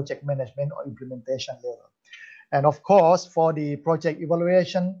at the project management or implementation level. And of course, for the project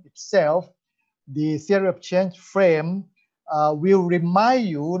evaluation itself, the theory of change frame will remind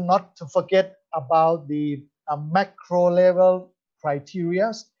you not to forget about the macro level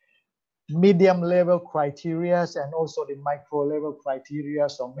criteria, medium level criteria, and also the micro level criteria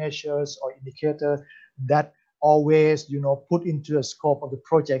or measures or indicators that always, put into the scope of the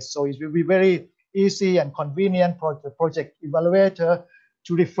project. So it will be very easy and convenient for the project evaluator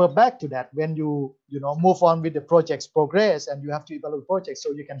to refer back to that when you move on with the project's progress and you have to evaluate projects.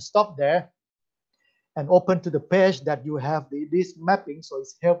 So you can stop there and open to the page that you have this mapping. So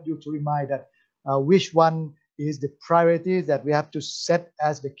it's helped you to remind that which one is the priority that we have to set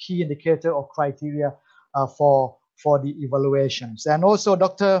as the key indicator or criteria for the evaluations. And also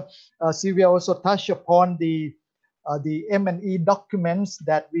Dr. Sylvia also touched upon the M&E documents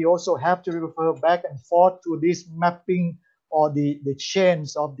that we also have to refer back and forth to this mapping or the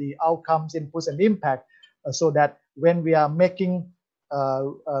change of the outcomes, inputs, and impact, so that when we are making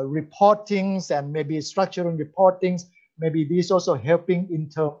reportings and maybe structuring reportings, maybe this also helping in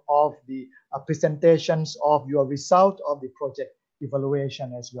terms of the presentations of your result of the project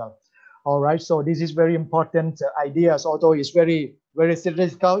evaluation as well. All right, so this is very important ideas, although it's very, very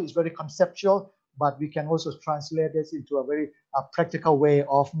theoretical, it's very conceptual, but we can also translate this into a very practical way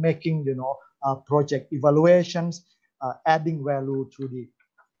of making, project evaluations, adding value to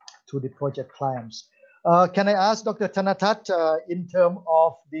the project clients. Can I ask Dr. Thanatat, in terms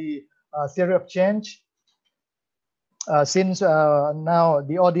of the theory of change, since now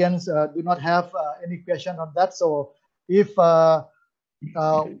the audience do not have any question on that, so if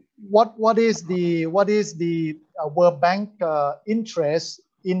what is the World Bank interest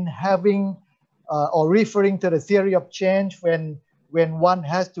in having or referring to the theory of change when one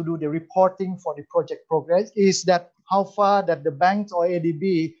has to do the reporting for the project progress? Is that how far that the banks or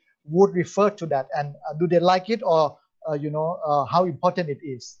ADB would refer to that, and do they like it, or how important it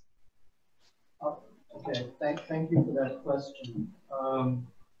is? Okay, thank you for that question.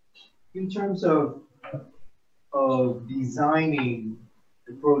 In terms of designing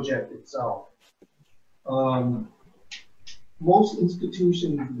the project itself, um, most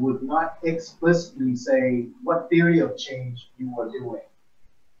institutions would not explicitly say what theory of change you are doing.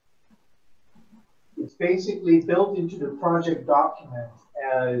 It's basically built into the project document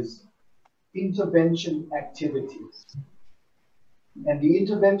as intervention activities. And the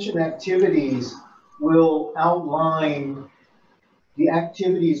intervention activities will outline the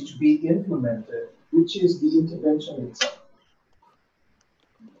activities to be implemented, which is the intervention itself.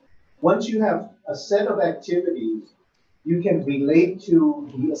 Once you have a set of activities, you can relate to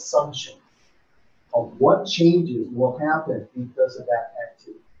the assumption of what changes will happen because of that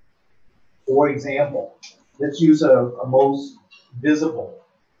activity. For example, let's use a most visible,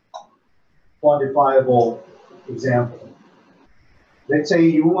 quantifiable example. Let's say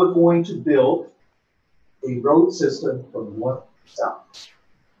you were going to build a road system from north to south.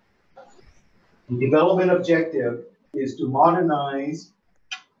 The development objective is to modernize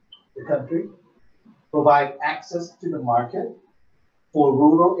the country, provide access to the market for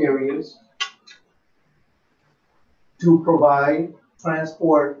rural areas, to provide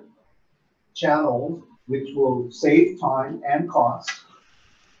transport channels which will save time and cost.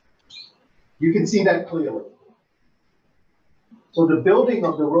 You can see that clearly. So the building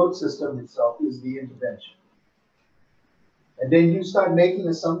of the road system itself is the intervention. And then you start making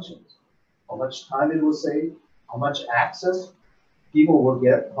assumptions. How much time it will save, how much access people will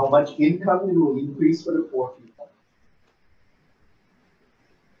get, how much income it will increase for the poor people.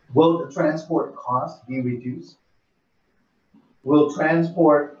 Will the transport cost be reduced? Will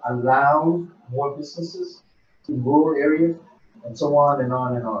transport allow more businesses in rural areas? And so on and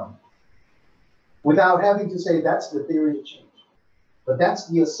on and on. Without having to say that's the theory of change. But that's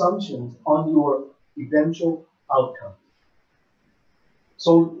the assumptions on your eventual outcome.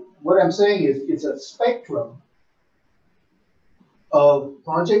 So what I'm saying is it's a spectrum of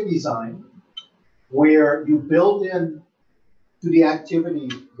project design where you build in to the activity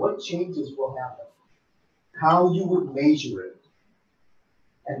what changes will happen, how you would measure it.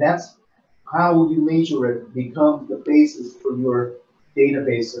 And that's how you measure it becomes the basis for your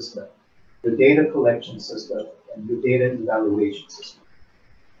database system, your data collection system, and your data evaluation system.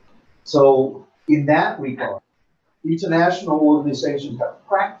 So in that regard, international organizations have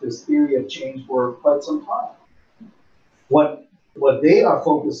practiced theory of change for quite some time. What they are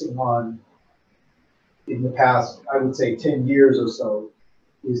focusing on in the past, I would say 10 years or so,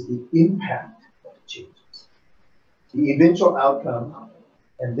 is the impact of the changes, the eventual outcome,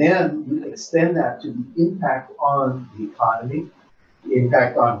 and then you extend that to the impact on the economy, the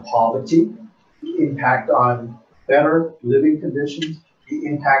impact on poverty, the impact on better living conditions, the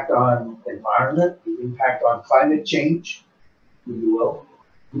impact on environment, the impact on climate change, if you will,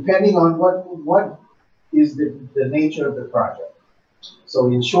 depending on what is the nature of the project. So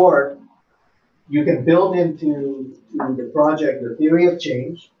in short, you can build into the project the theory of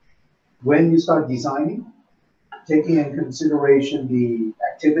change when you start designing, taking into consideration the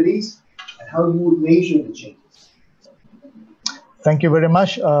activities and how you would measure the changes. Thank you very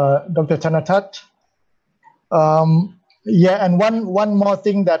much, Dr. Thanatat. Yeah, and one more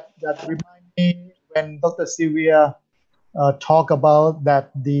thing that reminds me when Dr. Sylvia talked about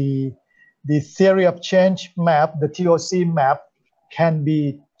that the theory of change map, the TOC map, can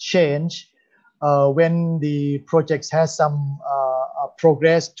be changed when the project has some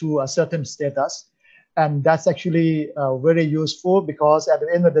progress to a certain status. And that's actually very useful because at the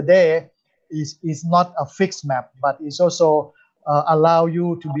end of the day, it's not a fixed map, but it's also allow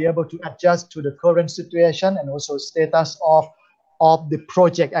you to be able to adjust to the current situation and also status of the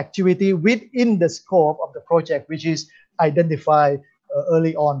project activity within the scope of the project, which is identified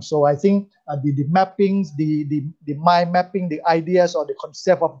early on. So I think the mappings, the mind mapping, the ideas or the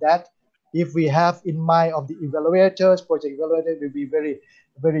concept of that, if we have in mind of the evaluators, project evaluators, will be very,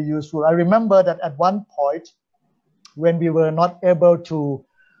 very useful. I remember that at one point when we were not able to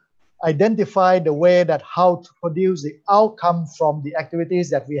identify the way that how to produce the outcome from the activities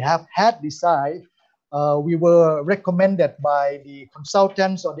that we have had decided, we were recommended by the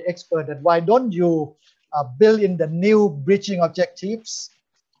consultants or the expert that why don't you build in the new bridging objectives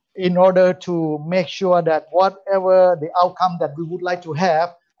in order to make sure that whatever the outcome that we would like to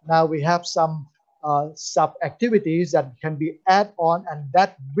have, now we have some sub activities that can be add on, and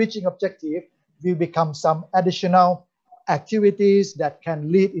that bridging objective will become some additional activities that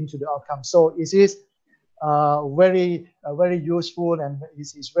can lead into the outcome. So it is very useful, and it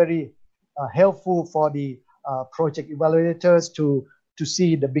is very helpful for the project evaluators to to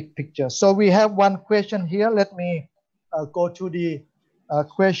see the big picture. So we have one question here. Let me go to the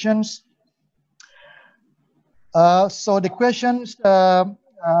questions. So the questions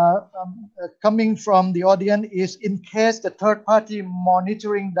coming from the audience is: in case the third-party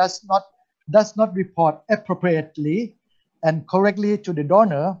monitoring does not report appropriately and correctly to the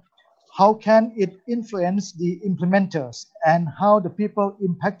donor, how can it influence the implementers, and how the people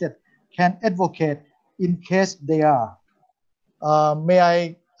impacted can advocate in case they are? May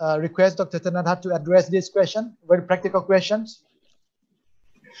I request Dr. Thanathat to address this question, very practical questions?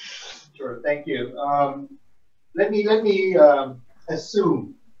 Sure, thank you. Let me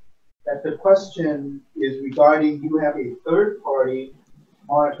assume that the question is regarding you have a third-party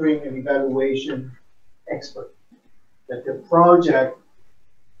monitoring and evaluation expert that the project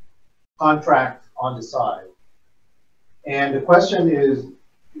contract on the side. And the question is,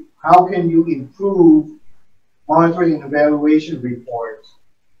 how can you improve monitoring and evaluation reports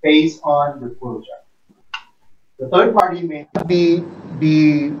based on the project? The third party may not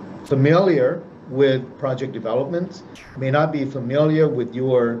be familiar with project developments, may not be familiar with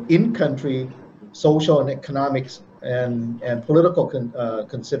your in-country social and economics and political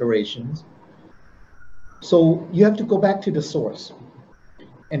considerations. So you have to go back to the source.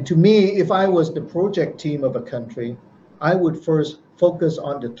 And to me, if I was the project team of a country, I would first focus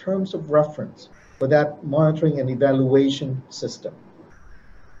on the terms of reference for that monitoring and evaluation system.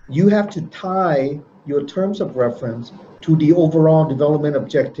 You have to tie your terms of reference to the overall development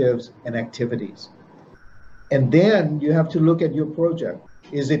objectives and activities. And then you have to look at your project.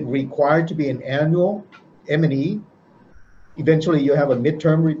 Is it required to be an annual M&E? Eventually you have a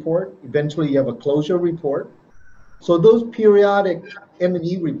midterm report. Eventually you have a closure report. So those periodic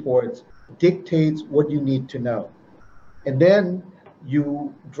M&E reports dictates what you need to know. And then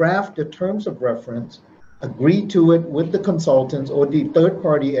you draft the terms of reference, agree to it with the consultants or the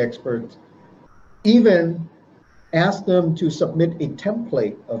third-party experts, even ask them to submit a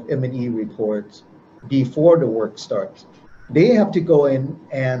template of M&E reports before the work starts. They have to go in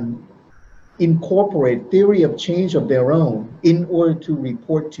and incorporate theory of change of their own in order to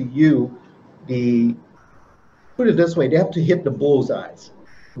report to you put it this way, they have to hit the bullseyes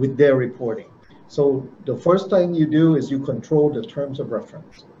with their reporting. So the first thing you do is you control the terms of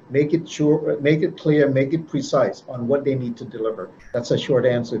reference. Make it sure, make it clear, make it precise on what they need to deliver. That's a short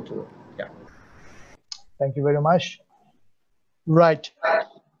answer to it. Yeah. Thank you very much. Right.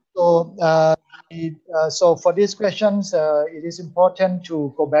 So, so for these questions, it is important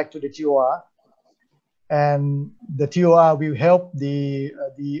to go back to the TOR, and the TOR will help the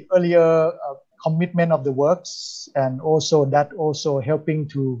earlier commitment of the works, and also that also helping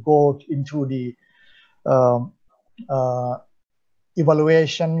to go into the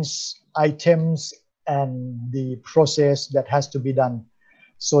evaluations items and the process that has to be done,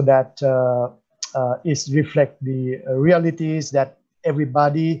 so that it reflect the realities that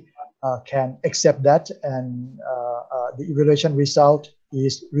everybody can accept that, and the evaluation result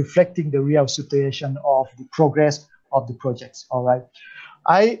is reflecting the real situation of the progress of the projects. All right.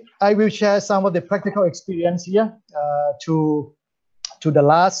 I will share some of the practical experience here to the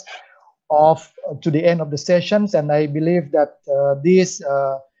last to the end of the sessions, and I believe that this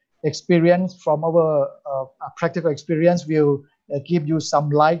experience from our practical experience will give you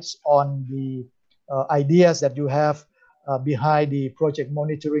some lights on the ideas that you have behind the project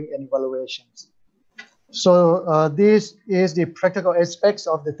monitoring and evaluations. So this is the practical aspects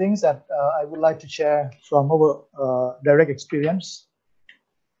of the things that I would like to share from our direct experience.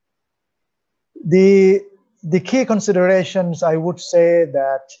 The key considerations, I would say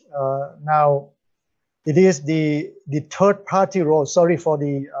that now it is the third party role. Sorry for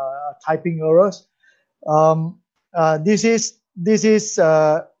the typing errors. This is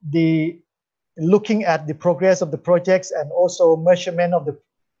the looking at the progress of the projects, and also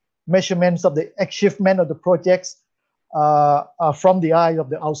measurements of the achievement of the projects from the eye of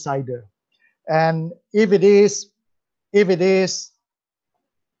the outsider. And if it is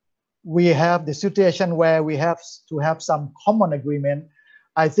we have the situation where we have to have some common agreement,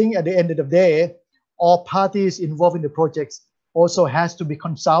 I think at the end of the day, all parties involved in the projects also has to be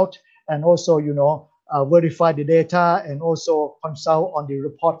consult, and also, you know, verify the data, and also consult on the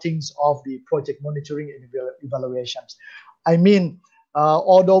reportings of the project monitoring and evaluations. I mean,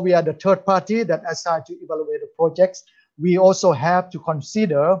 although we are the third party that assigned to evaluate the projects, we also have to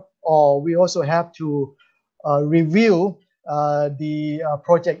consider, or we also have to review the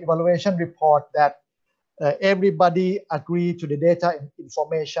project evaluation report that everybody agree to the data and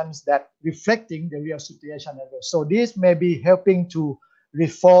informations that reflecting the real situation. So this may be helping to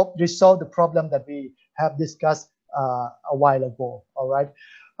resolve the problem that we have discussed a while ago. All right.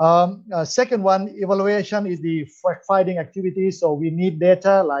 Second one, evaluation is the fact-finding activity. So we need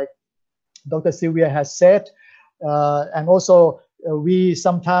data, like Dr. Sylvia has said, and also we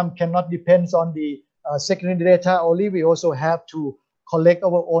sometimes cannot depend on the secondary data only. We also have to collect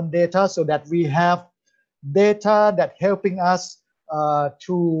our own data so that we have data that helping us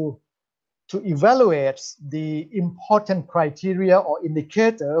to evaluate the important criteria or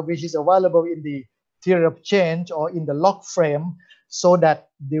indicator which is available in the theory of change or in the log frame, so that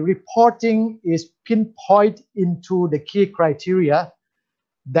the reporting is pinpoint into the key criteria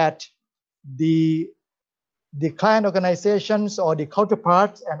that the client organizations or the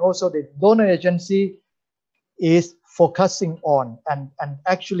counterparts and also the donor agency is focusing on. And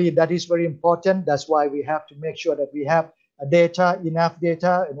actually that is very important. That's why we have to make sure that we have data, enough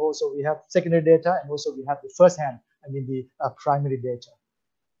data, and also we have secondary data, and also we have the first hand, the primary data.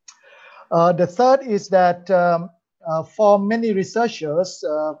 The third is that for many researchers,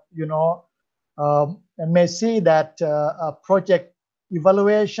 may see that project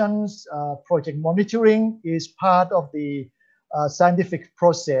evaluations, project monitoring is part of the scientific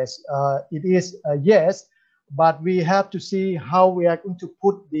process. It is yes, but we have to see how we are going to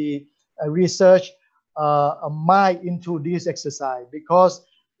put the research mind into this exercise, because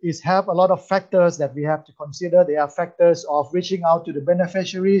it have a lot of factors that we have to consider. There are factors of reaching out to the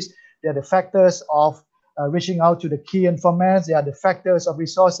beneficiaries. There are the factors of reaching out to the key informants. There are the factors of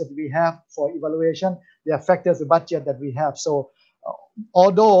resources that we have for evaluation. There are factors of budget that we have. So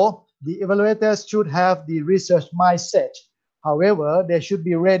although the evaluators should have the research mindset, however, they should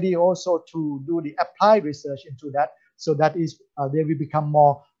be ready also to do the applied research into that. So that is, they will become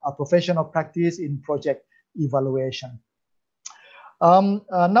more professional practice in project evaluation.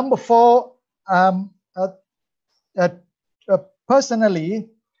 Number four, personally,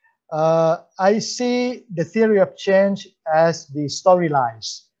 I see the theory of change as the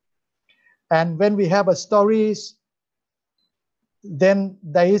storylines. And when we have a stories, then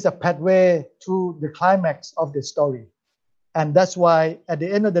there is a pathway to the climax of the story. And that's why at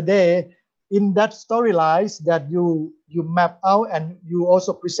the end of the day, in that storylines that you map out and you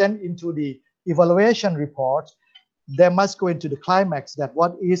also present into the evaluation report, they must go into the climax, that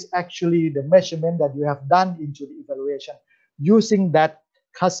what is actually the measurement that you have done into the evaluation, using that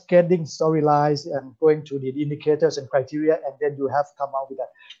cascading storylines and going to the indicators and criteria, and then you have come out with that.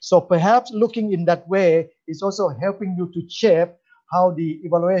 So perhaps looking in that way is also helping you to shape how the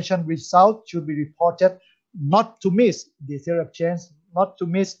evaluation result should be reported, not to miss the theory of change, not to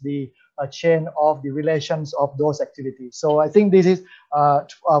miss the chain of the relations of those activities. So I think this is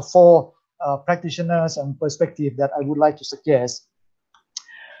for practitioners and perspective that I would like to suggest.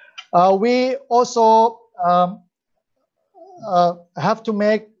 We also have to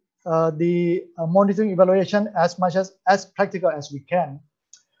make the monitoring evaluation as much as practical as we can.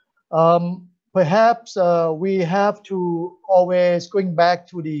 Perhaps we have to always going back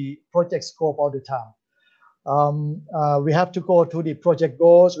to the project scope all the time. We have to go to the project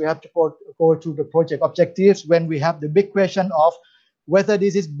goals. We have to go to the project objectives when we have the big question of whether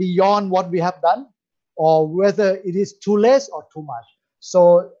this is beyond what we have done or whether it is too less or too much.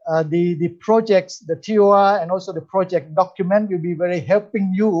 So the projects, the TOR and also the project document will be very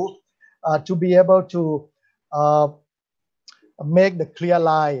helping you to be able to make the clear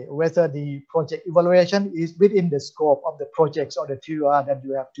line whether the project evaluation is within the scope of the projects or the TOR that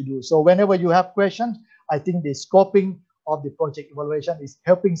you have to do. So whenever you have questions, I think the scoping of the project evaluation is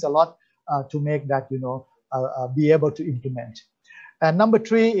helping us a lot to make that, be able to implement. And number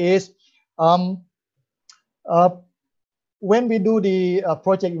three is when we do the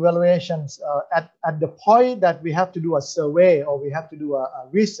project evaluations, at the point that we have to do a survey or we have to do a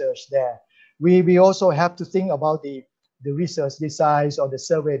research there, we also have to think about the research design or the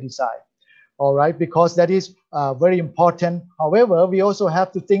survey design, all right, because that is very important. However, we also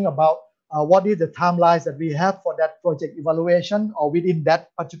have to think about what is the timelines that we have for that project evaluation, or within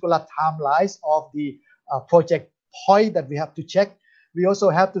that particular timelines of the project point that we have to check. We also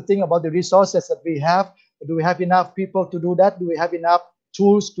have to think about the resources that we have. Do we have enough people to do that? Do we have enough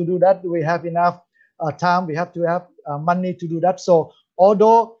tools to do that? Do we have enough time? We have to have money to do that. So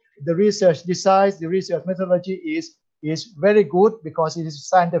although the research design, the research methodology is very good because it is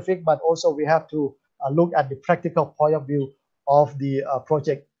scientific, but also we have to look at the practical point of view of the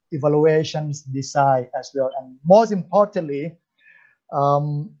project evaluations design as well. And most importantly,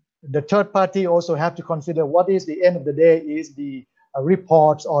 the third party also have to consider what is the end of the day is the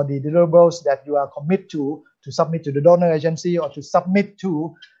reports or the deliverables that you are committed to submit to the donor agency or to submit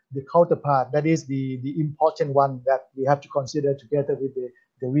to the counterpart. That is the important one that we have to consider together with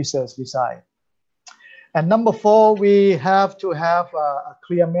the research design. And number 4, we have to have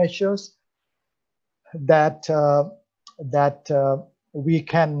clear measures that we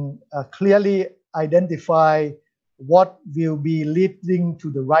can clearly identify what will be leading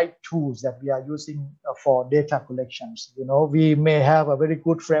to the right tools that we are using for data collections. You know, we may have a very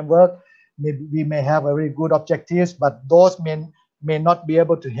good framework, maybe we may have a very good objectives, but those may not be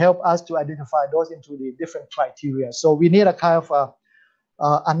able to help us to identify those into the different criteria. So we need a kind of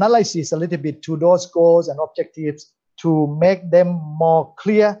analysis a little bit to those goals and objectives to make them more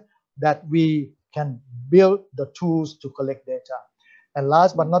clear that we can build the tools to collect data. And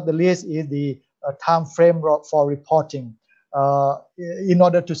last but not the least is the time frame for reporting. In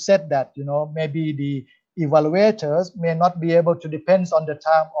order to set that, you know, maybe the evaluators may not be able to depend on the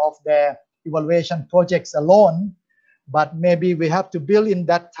time of their evaluation projects alone, but maybe we have to build in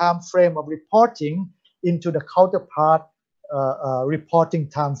that time frame of reporting into the counterpart reporting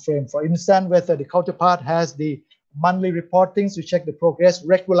time frame. For instance, whether the counterpart has the monthly reportings to check the progress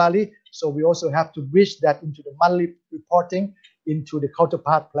regularly, so we also have to bridge that into the monthly reporting into the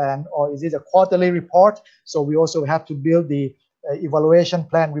counterpart plan, or is it a quarterly report? So we also have to build the evaluation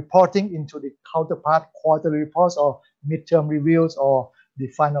plan reporting into the counterpart quarterly reports or midterm reviews or the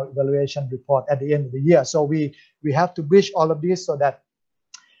final evaluation report at the end of the year. So we have to bridge all of this so that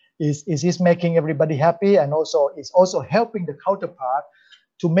is this making everybody happy, and also it's also helping the counterpart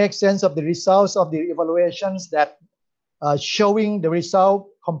to make sense of the results of the evaluations, that showing the result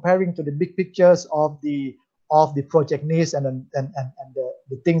comparing to the big pictures of the project needs and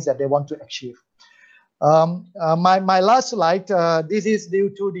the things that they want to achieve. My last slide, this is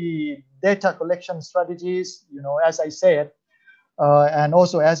due to the data collection strategies, you know, as I said, and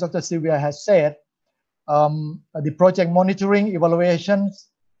also as Dr. Sylvia has said, the project monitoring evaluations,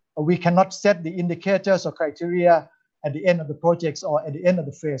 we cannot set the indicators or criteria at the end of the projects or at the end of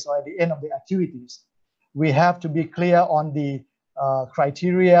the phase or at the end of the activities. We have to be clear on the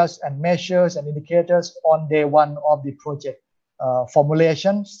criteria and measures and indicators on day one of the project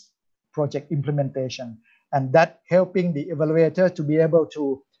formulations, project implementation, and that helping the evaluator to be able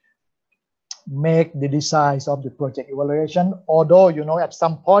to make the designs of the project evaluation. Although, you know, at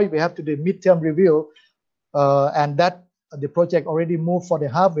some point we have to do midterm review, and that the project already moved for the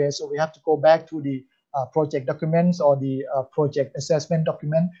harvest, so we have to go back to the project documents or the project assessment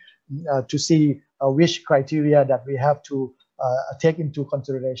document to see which criteria that we have to take into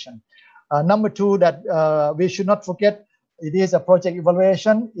consideration. Number 2, that we should not forget, it is a project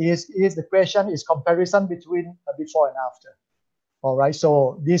evaluation, is the question is comparison between before and after. All right,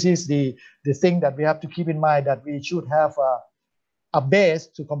 so this is the thing that we have to keep in mind, that we should have a base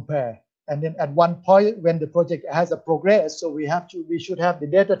to compare. And then at one point when the project has a progress, so we should have the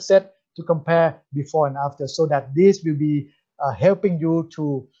data set to compare before and after, so that this will be helping you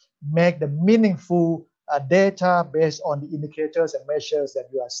to make the meaningful data based on the indicators and measures that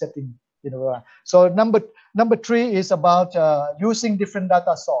you are setting. You know, so number 3 is about using different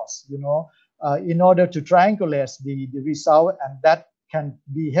data source, you know, in order to triangulate the result, and that can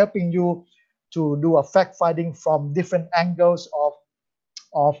be helping you to do a fact finding from different angles of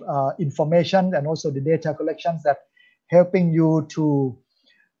information, and also the data collections, that helping you to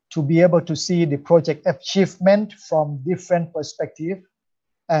be able to see the project achievement from different perspective,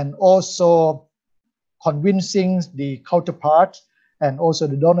 and also convincing the counterpart and also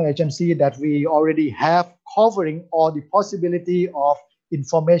the donor agency that we already have covering all the possibility of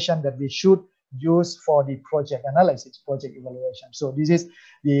information that we should use for the project analysis, project evaluation. So this is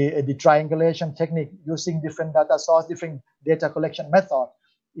the triangulation technique, using different data source, different data collection method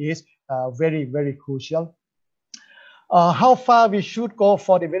is very, very crucial. How far we should go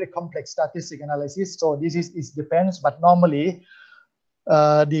for the very complex statistic analysis? So this is depends, but normally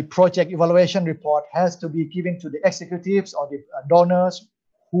the project evaluation report has to be given to the executives or the donors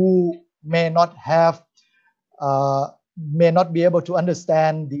who may not be able to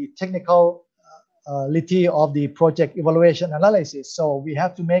understand the technicality of the project evaluation analysis. So we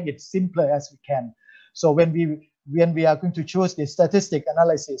have to make it simpler as we can. So when we are going to choose the statistic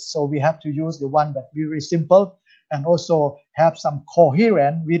analysis, so we have to use the one that very simple and also have some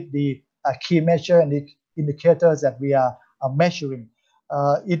coherent with the key measure and the indicators that we are measuring.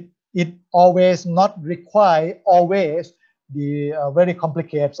 It always not require always the very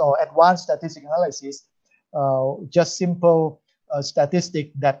complicated or advanced statistic analysis, just simple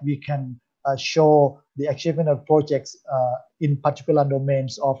statistic that we can show the achievement of projects in particular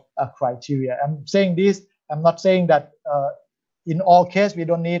domains of criteria. I'm saying this, I'm not saying that in all cases we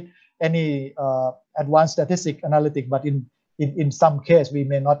don't need any advanced statistic analytic, but in some case we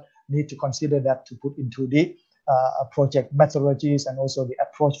may not need to consider that to put into the project methodologies and also the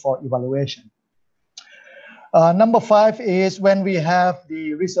approach for evaluation. Number 5 is when we have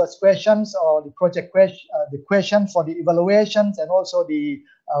the research questions or the project question, the question for the evaluations and also the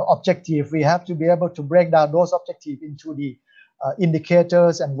objective. We have to be able to break down those objectives into the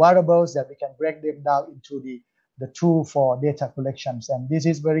indicators and variables that we can break them down into the tool for data collections. And this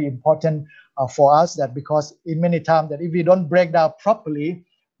is very important for us, that because in many times that if we don't break down properly,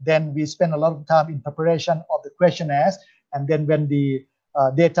 then we spend a lot of time in preparation of the questionnaires, and then when the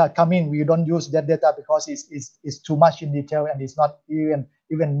data come in, we don't use that data because it's too much in detail and it's not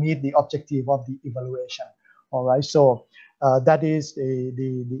even meet the objective of the evaluation. All right, so that is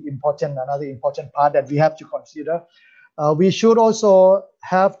another important part that we have to consider. We should also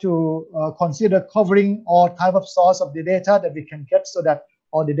have to consider covering all type of source of the data that we can get, so that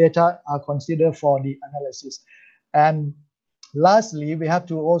all the data are considered for the analysis. And lastly, we have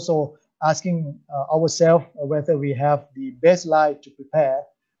to also asking ourselves whether we have the baseline to prepare.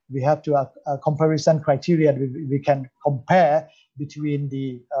 We have to a comparison criteria. We can compare between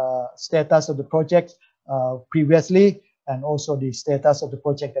the status of the project previously and also the status of the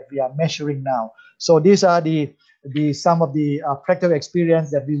project that we are measuring now. So these are some of the practical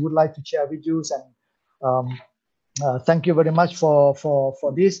experience that we would like to share with you. And thank you very much for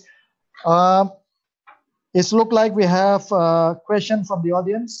this. It looks like we have a question from the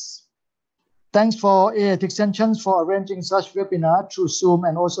audience. Thanks for AIT Extensions for arranging such webinar through Zoom,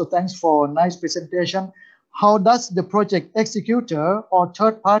 and also thanks for nice presentation. How does the project executor or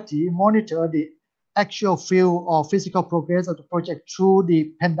third party monitor the actual field or physical progress of the project through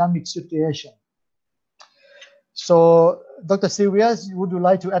the pandemic situation? So, Dr. Sylvia, would you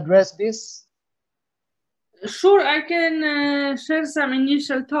like to address this? Sure, I can share some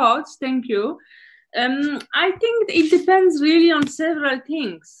initial thoughts. Thank you. I think it depends really on several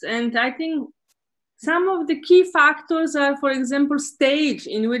things, and I think some of the key factors are, for example, stage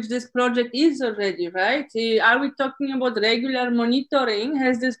in which this project is already, right? Are we talking about regular monitoring?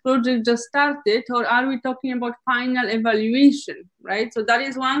 Has this project just started, or are we talking about final evaluation, right? So that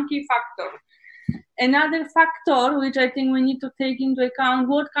is one key factor. Another factor, which I think we need to take into account,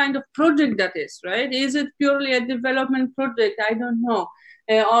 what kind of project that is, right? Is it purely a development project? I don't know.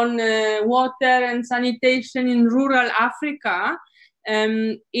 On water and sanitation in rural Africa,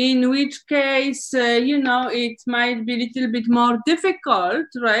 in which case, it might be a little bit more difficult,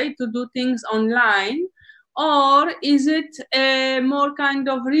 right, to do things online. Or is it a more kind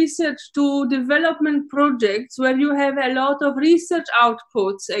of research to development projects where you have a lot of research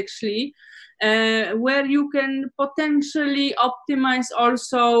outputs, actually, where you can potentially optimize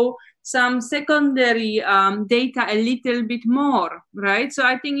also some secondary data a little bit more, right? So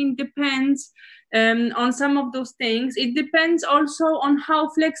I think it depends on some of those things. It depends also on how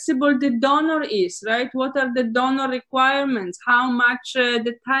flexible the donor is, right? What are the donor requirements? How much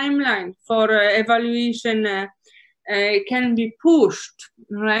the timeline for evaluation can be pushed,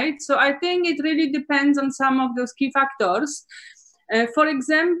 right? So I think it really depends on some of those key factors. For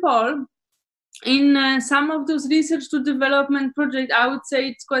example, in some of those research to development projects, I would say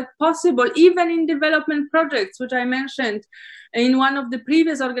it's quite possible, even in development projects, which I mentioned in one of the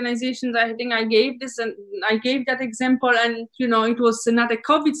previous organizations. I think I gave that example, and it was not a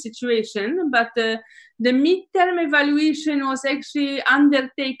COVID situation, but the midterm evaluation was actually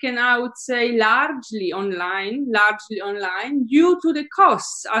undertaken, I would say, largely online, due to the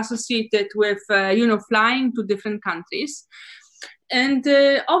costs associated with flying to different countries. And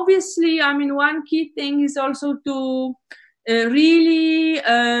obviously, I mean, one key thing is also to really,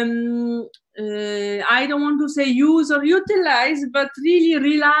 I don't want to say use or utilize, but really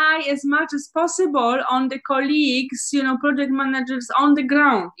rely as much as possible on the colleagues, project managers on the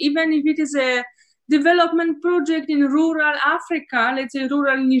ground. Even if it is a development project in rural Africa, let's say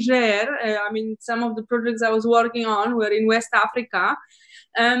rural Niger, I mean, some of the projects I was working on were in West Africa.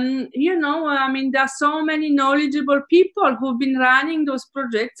 I mean, there are so many knowledgeable people who've been running those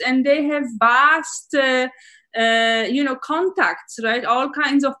projects, and they have vast, contacts, right? All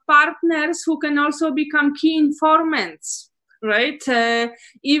kinds of partners who can also become key informants, right?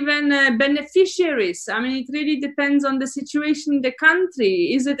 Even beneficiaries. I mean, it really depends on the situation in the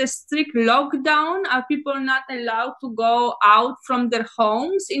country. Is it a strict lockdown? Are people not allowed to go out from their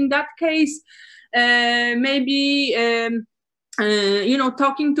homes? In that case, maybe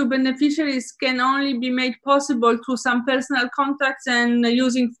talking to beneficiaries can only be made possible through some personal contacts and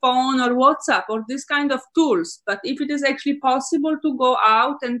using phone or WhatsApp or this kind of tools. But if it is actually possible to go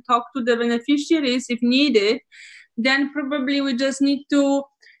out and talk to the beneficiaries if needed, then probably we just need to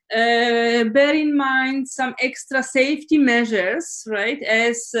bear in mind some extra safety measures, right,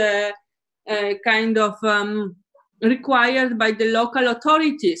 as kind of required by the local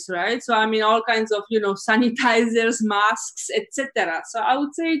authorities, right? So I mean, all kinds of, sanitizers, masks, etc. So I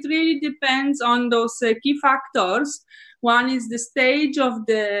would say it really depends on those key factors. One is the stage of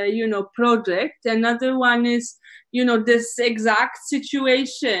the, project. Another one is, this exact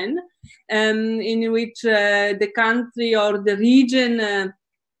situation in which the country or the region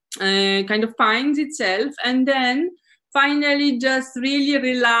kind of finds itself. And then finally just really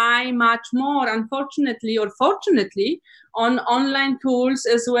rely much more, unfortunately or fortunately, on online tools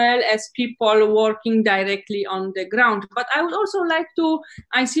as well as people working directly on the ground. But I would also like to,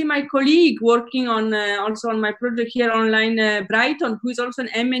 I see my colleague working on also on my project here online, Brighton, who is also an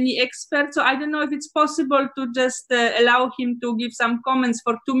M&E expert. So I don't know if it's possible to just allow him to give some comments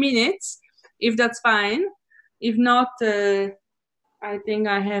for 2 minutes, if that's fine. If not, I think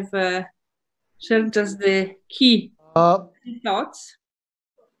I have shared just the key thoughts.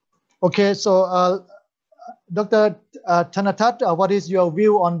 Okay, so Dr. Thanatat, what is your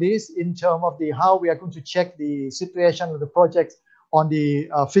view on this in terms of how we are going to check the situation of the projects on the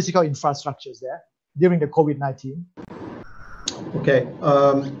physical infrastructures there during the COVID-19? Okay,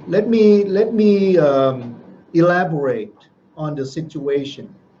 let me elaborate on the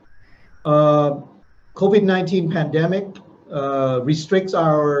situation. COVID-19 pandemic restricts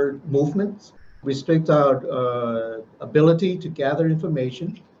our movements, restricts our ability to gather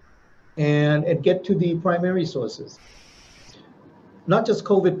information and get to the primary sources. Not just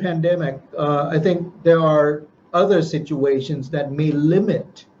COVID pandemic, I think there are other situations that may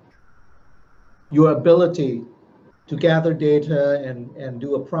limit your ability to gather data and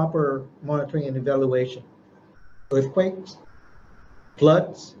do a proper monitoring and evaluation. Earthquakes,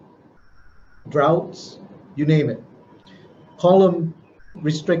 floods, droughts, you name it. Call them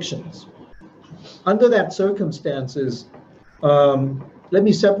restrictions. Under that circumstances, let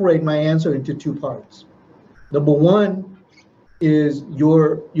me separate my answer into 2 parts. Number one is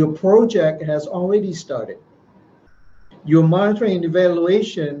your project has already started. Your monitoring and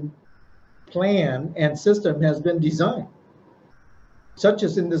evaluation plan and system has been designed, such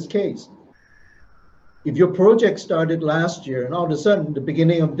as in this case. If your project started last year and all of a sudden, the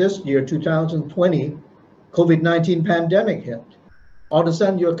beginning of this year, 2020, COVID-19 pandemic hit, all of a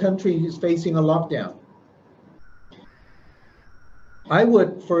sudden your country is facing a lockdown. I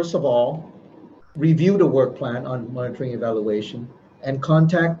would, first of all, review the work plan on monitoring evaluation and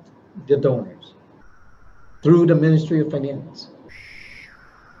contact the donors through the Ministry of Finance.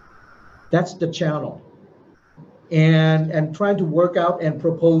 That's the channel. And try to work out and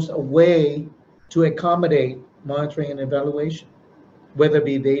propose a way to accommodate monitoring and evaluation, whether it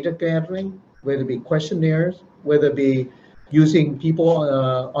be data gathering, whether it be questionnaires, whether it be using people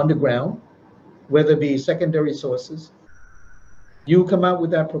on the ground, whether it be secondary sources. You come out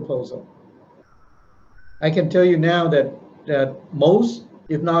with that proposal. I can tell you now that most,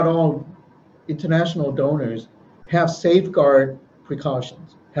 if not all, international donors have safeguard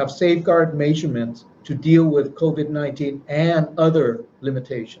precautions, have safeguard measurements to deal with COVID-19 and other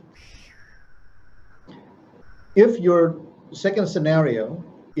limitations. If your second scenario,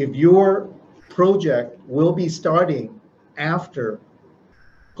 if your project will be starting after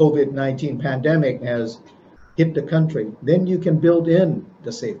COVID-19 pandemic has hit the country, then you can build in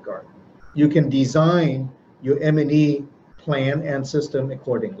the safeguard. You can design your M&E plan and system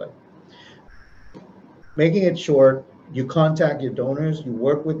accordingly. Making it short, you contact your donors, you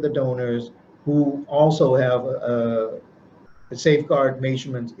work with the donors who also have a safeguard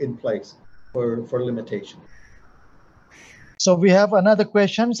measurements in place for limitation. So we have another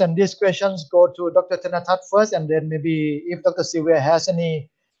questions, and these questions go to Dr. Thanatat first, and then maybe if Dr. Sylvia has any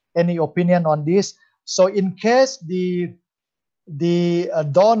opinion on this. So in case the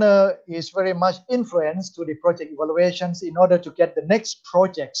donor is very much influenced to the project evaluations in order to get the next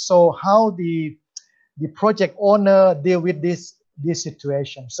project, so how the project owner deal with this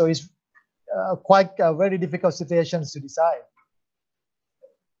situation? So it's quite a very difficult situation to decide.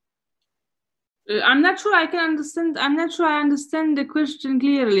 I'm not sure I can understand. I'm not sure I understand the question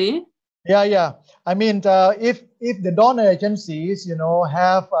clearly. Yeah. I mean, if the donor agencies,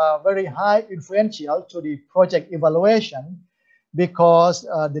 have very high influential to the project evaluation, because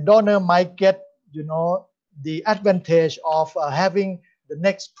the donor might get, the advantage of having the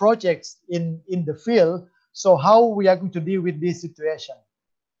next projects in the field. So how we are going to deal with this situation?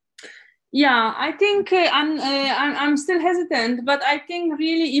 Yeah, I think I'm still hesitant, but I think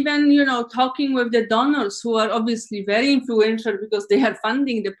really even, talking with the donors who are obviously very influential because they are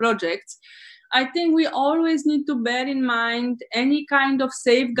funding the projects, I think we always need to bear in mind any kind of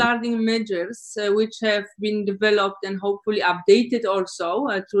safeguarding measures which have been developed and hopefully updated also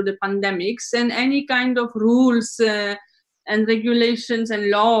through the pandemics, and any kind of rules and regulations and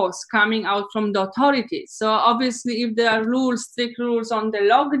laws coming out from the authorities. So obviously, if there are rules, strict rules on the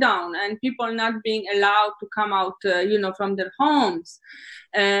lockdown and people not being allowed to come out, from their homes,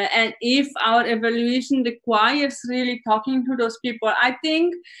 and if our evaluation requires really talking to those people, I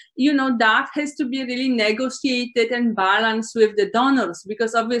think, that has to be really negotiated and balanced with the donors,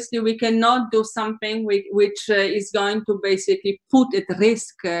 because obviously we cannot do something which is going to basically put at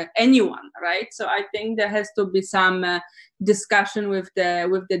risk anyone, right? So I think there has to be some discussion with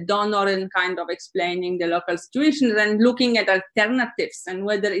the donor and kind of explaining the local situations and looking at alternatives and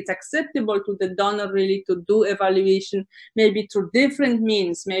whether it's acceptable to the donor really to do evaluation, maybe through different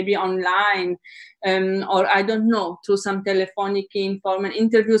means, maybe online, or I don't know, through some telephonic informal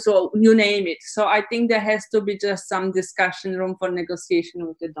interviews, or you name it. So I think there has to be just some discussion room for negotiation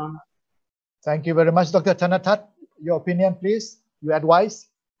with the donor. Thank you very much, Dr. Thanatat. Your opinion, please. Your advice.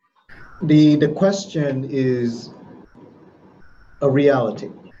 The question is a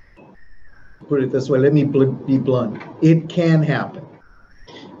reality. Put it this way, let me be blunt. It can happen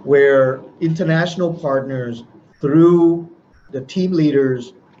where international partners, through the team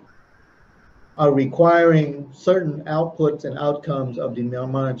leaders, are requiring certain outputs and outcomes of the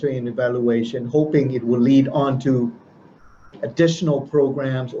monitoring and evaluation, hoping it will lead on to additional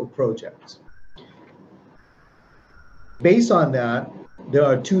programs or projects. Based on that, there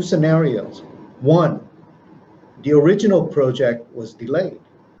are two scenarios. One, the original project was delayed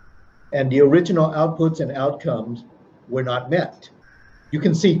and the original outputs and outcomes were not met. You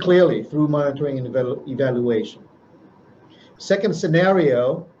can see clearly through monitoring and evaluation. Second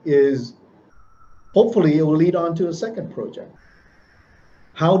scenario is hopefully it will lead on to a second project.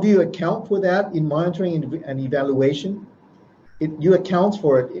 How do you account for that in monitoring and evaluation? You account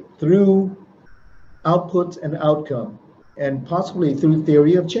for it through outputs and outcome, and possibly through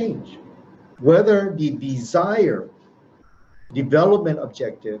theory of change. Whether the desired development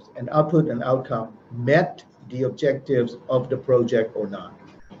objectives and output and outcome met the objectives of the project or not.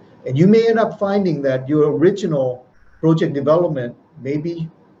 And you may end up finding that your original project development may be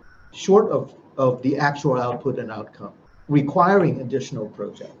short of the actual output and outcome, requiring additional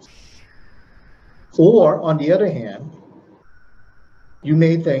projects. Or on the other hand, you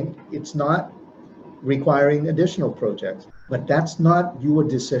may think it's not requiring additional projects, but that's not your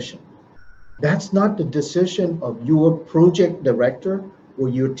decision. That's not the decision of your project director or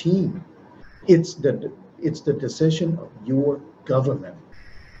your team. It's the decision of your government.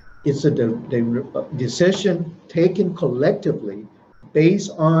 It's a decision taken collectively based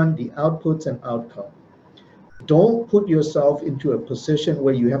on the outputs and outcome. Don't put yourself into a position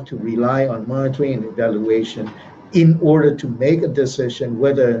where you have to rely on monitoring and evaluation in order to make a decision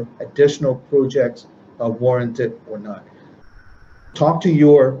whether additional projects are warranted or not. Talk to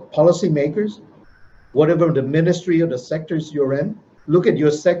your policymakers, whatever the ministry or the sectors you're in. Look at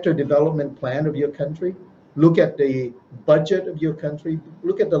your sector development plan of your country. Look at the budget of your country.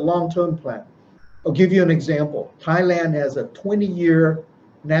 Look at the long-term plan. I'll give you an example. Thailand has a 20-year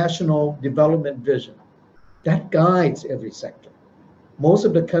national development vision that guides every sector. Most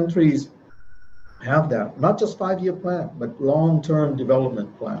of the countries have that, not just 5-year plan, but long-term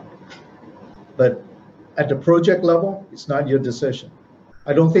development plan. But at the project level, it's not your decision.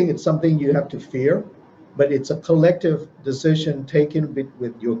 I don't think it's something you have to fear, but it's a collective decision taken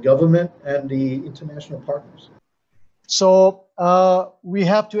with your government and the international partners. So we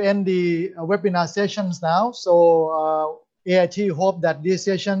have to end the webinar sessions now. So AIT hope that these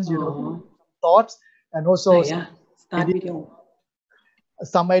sessions, thoughts and also start video.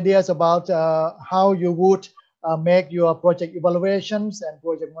 Some ideas about how you would make your project evaluations and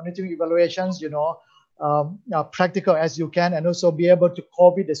project monitoring evaluations, practical as you can, and also be able to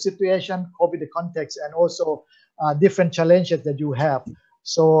copy the situation, copy the context, and also different challenges that you have.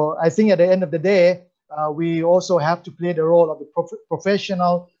 So I think at the end of the day, we also have to play the role of the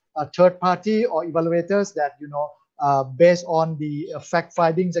professional third party or evaluators that, based on the fact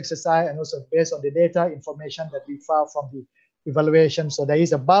findings exercise and also based on the data information that we found from the evaluation. So there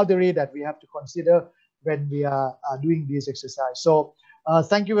is a boundary that we have to consider when we are doing this exercise. So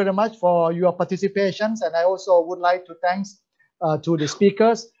thank you very much for your participations. And I also would like to thank to the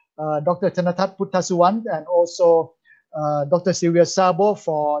speakers, Dr. Thanatat Puttasuwan and also Dr. Sylvia Sabo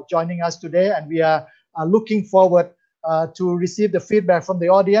for joining us today. And we are looking forward to receive the feedback from the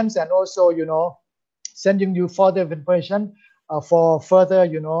audience and also, sending you further information for further,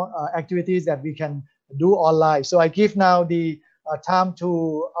 activities that we can do online. So I give now the time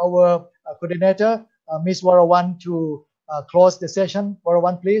to our coordinator, Ms. Warawan, to close the session.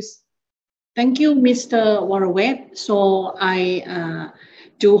 Warawan, please. Thank you, Mr. Warawet. So I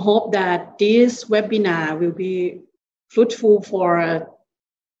do hope that this webinar will be fruitful for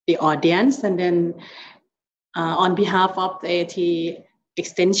the audience. And then on behalf of the AIT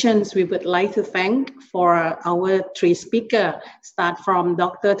Extensions, we would like to thank for our three speakers, start from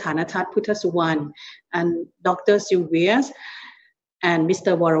Dr. Thanatat Puthasuwan and Dr. Sylvius and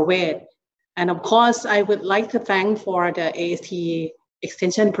Mr. Warawet. And of course, I would like to thank for the AIT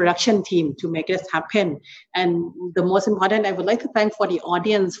Extension production team to make this happen. And the most important, I would like to thank for the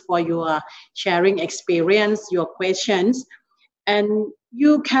audience for your sharing experience, your questions. And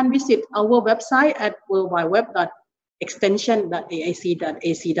you can visit our website at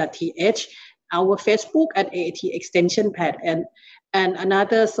worldwide.extension.aic.ac.th, our Facebook at AIT Extension Pad, and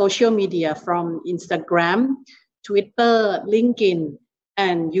another social media from Instagram, Twitter, LinkedIn,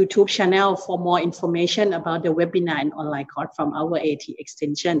 and YouTube channel for more information about the webinar and online course from our AIT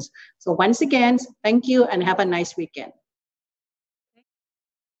Extensions. So once again, thank you and have a nice weekend.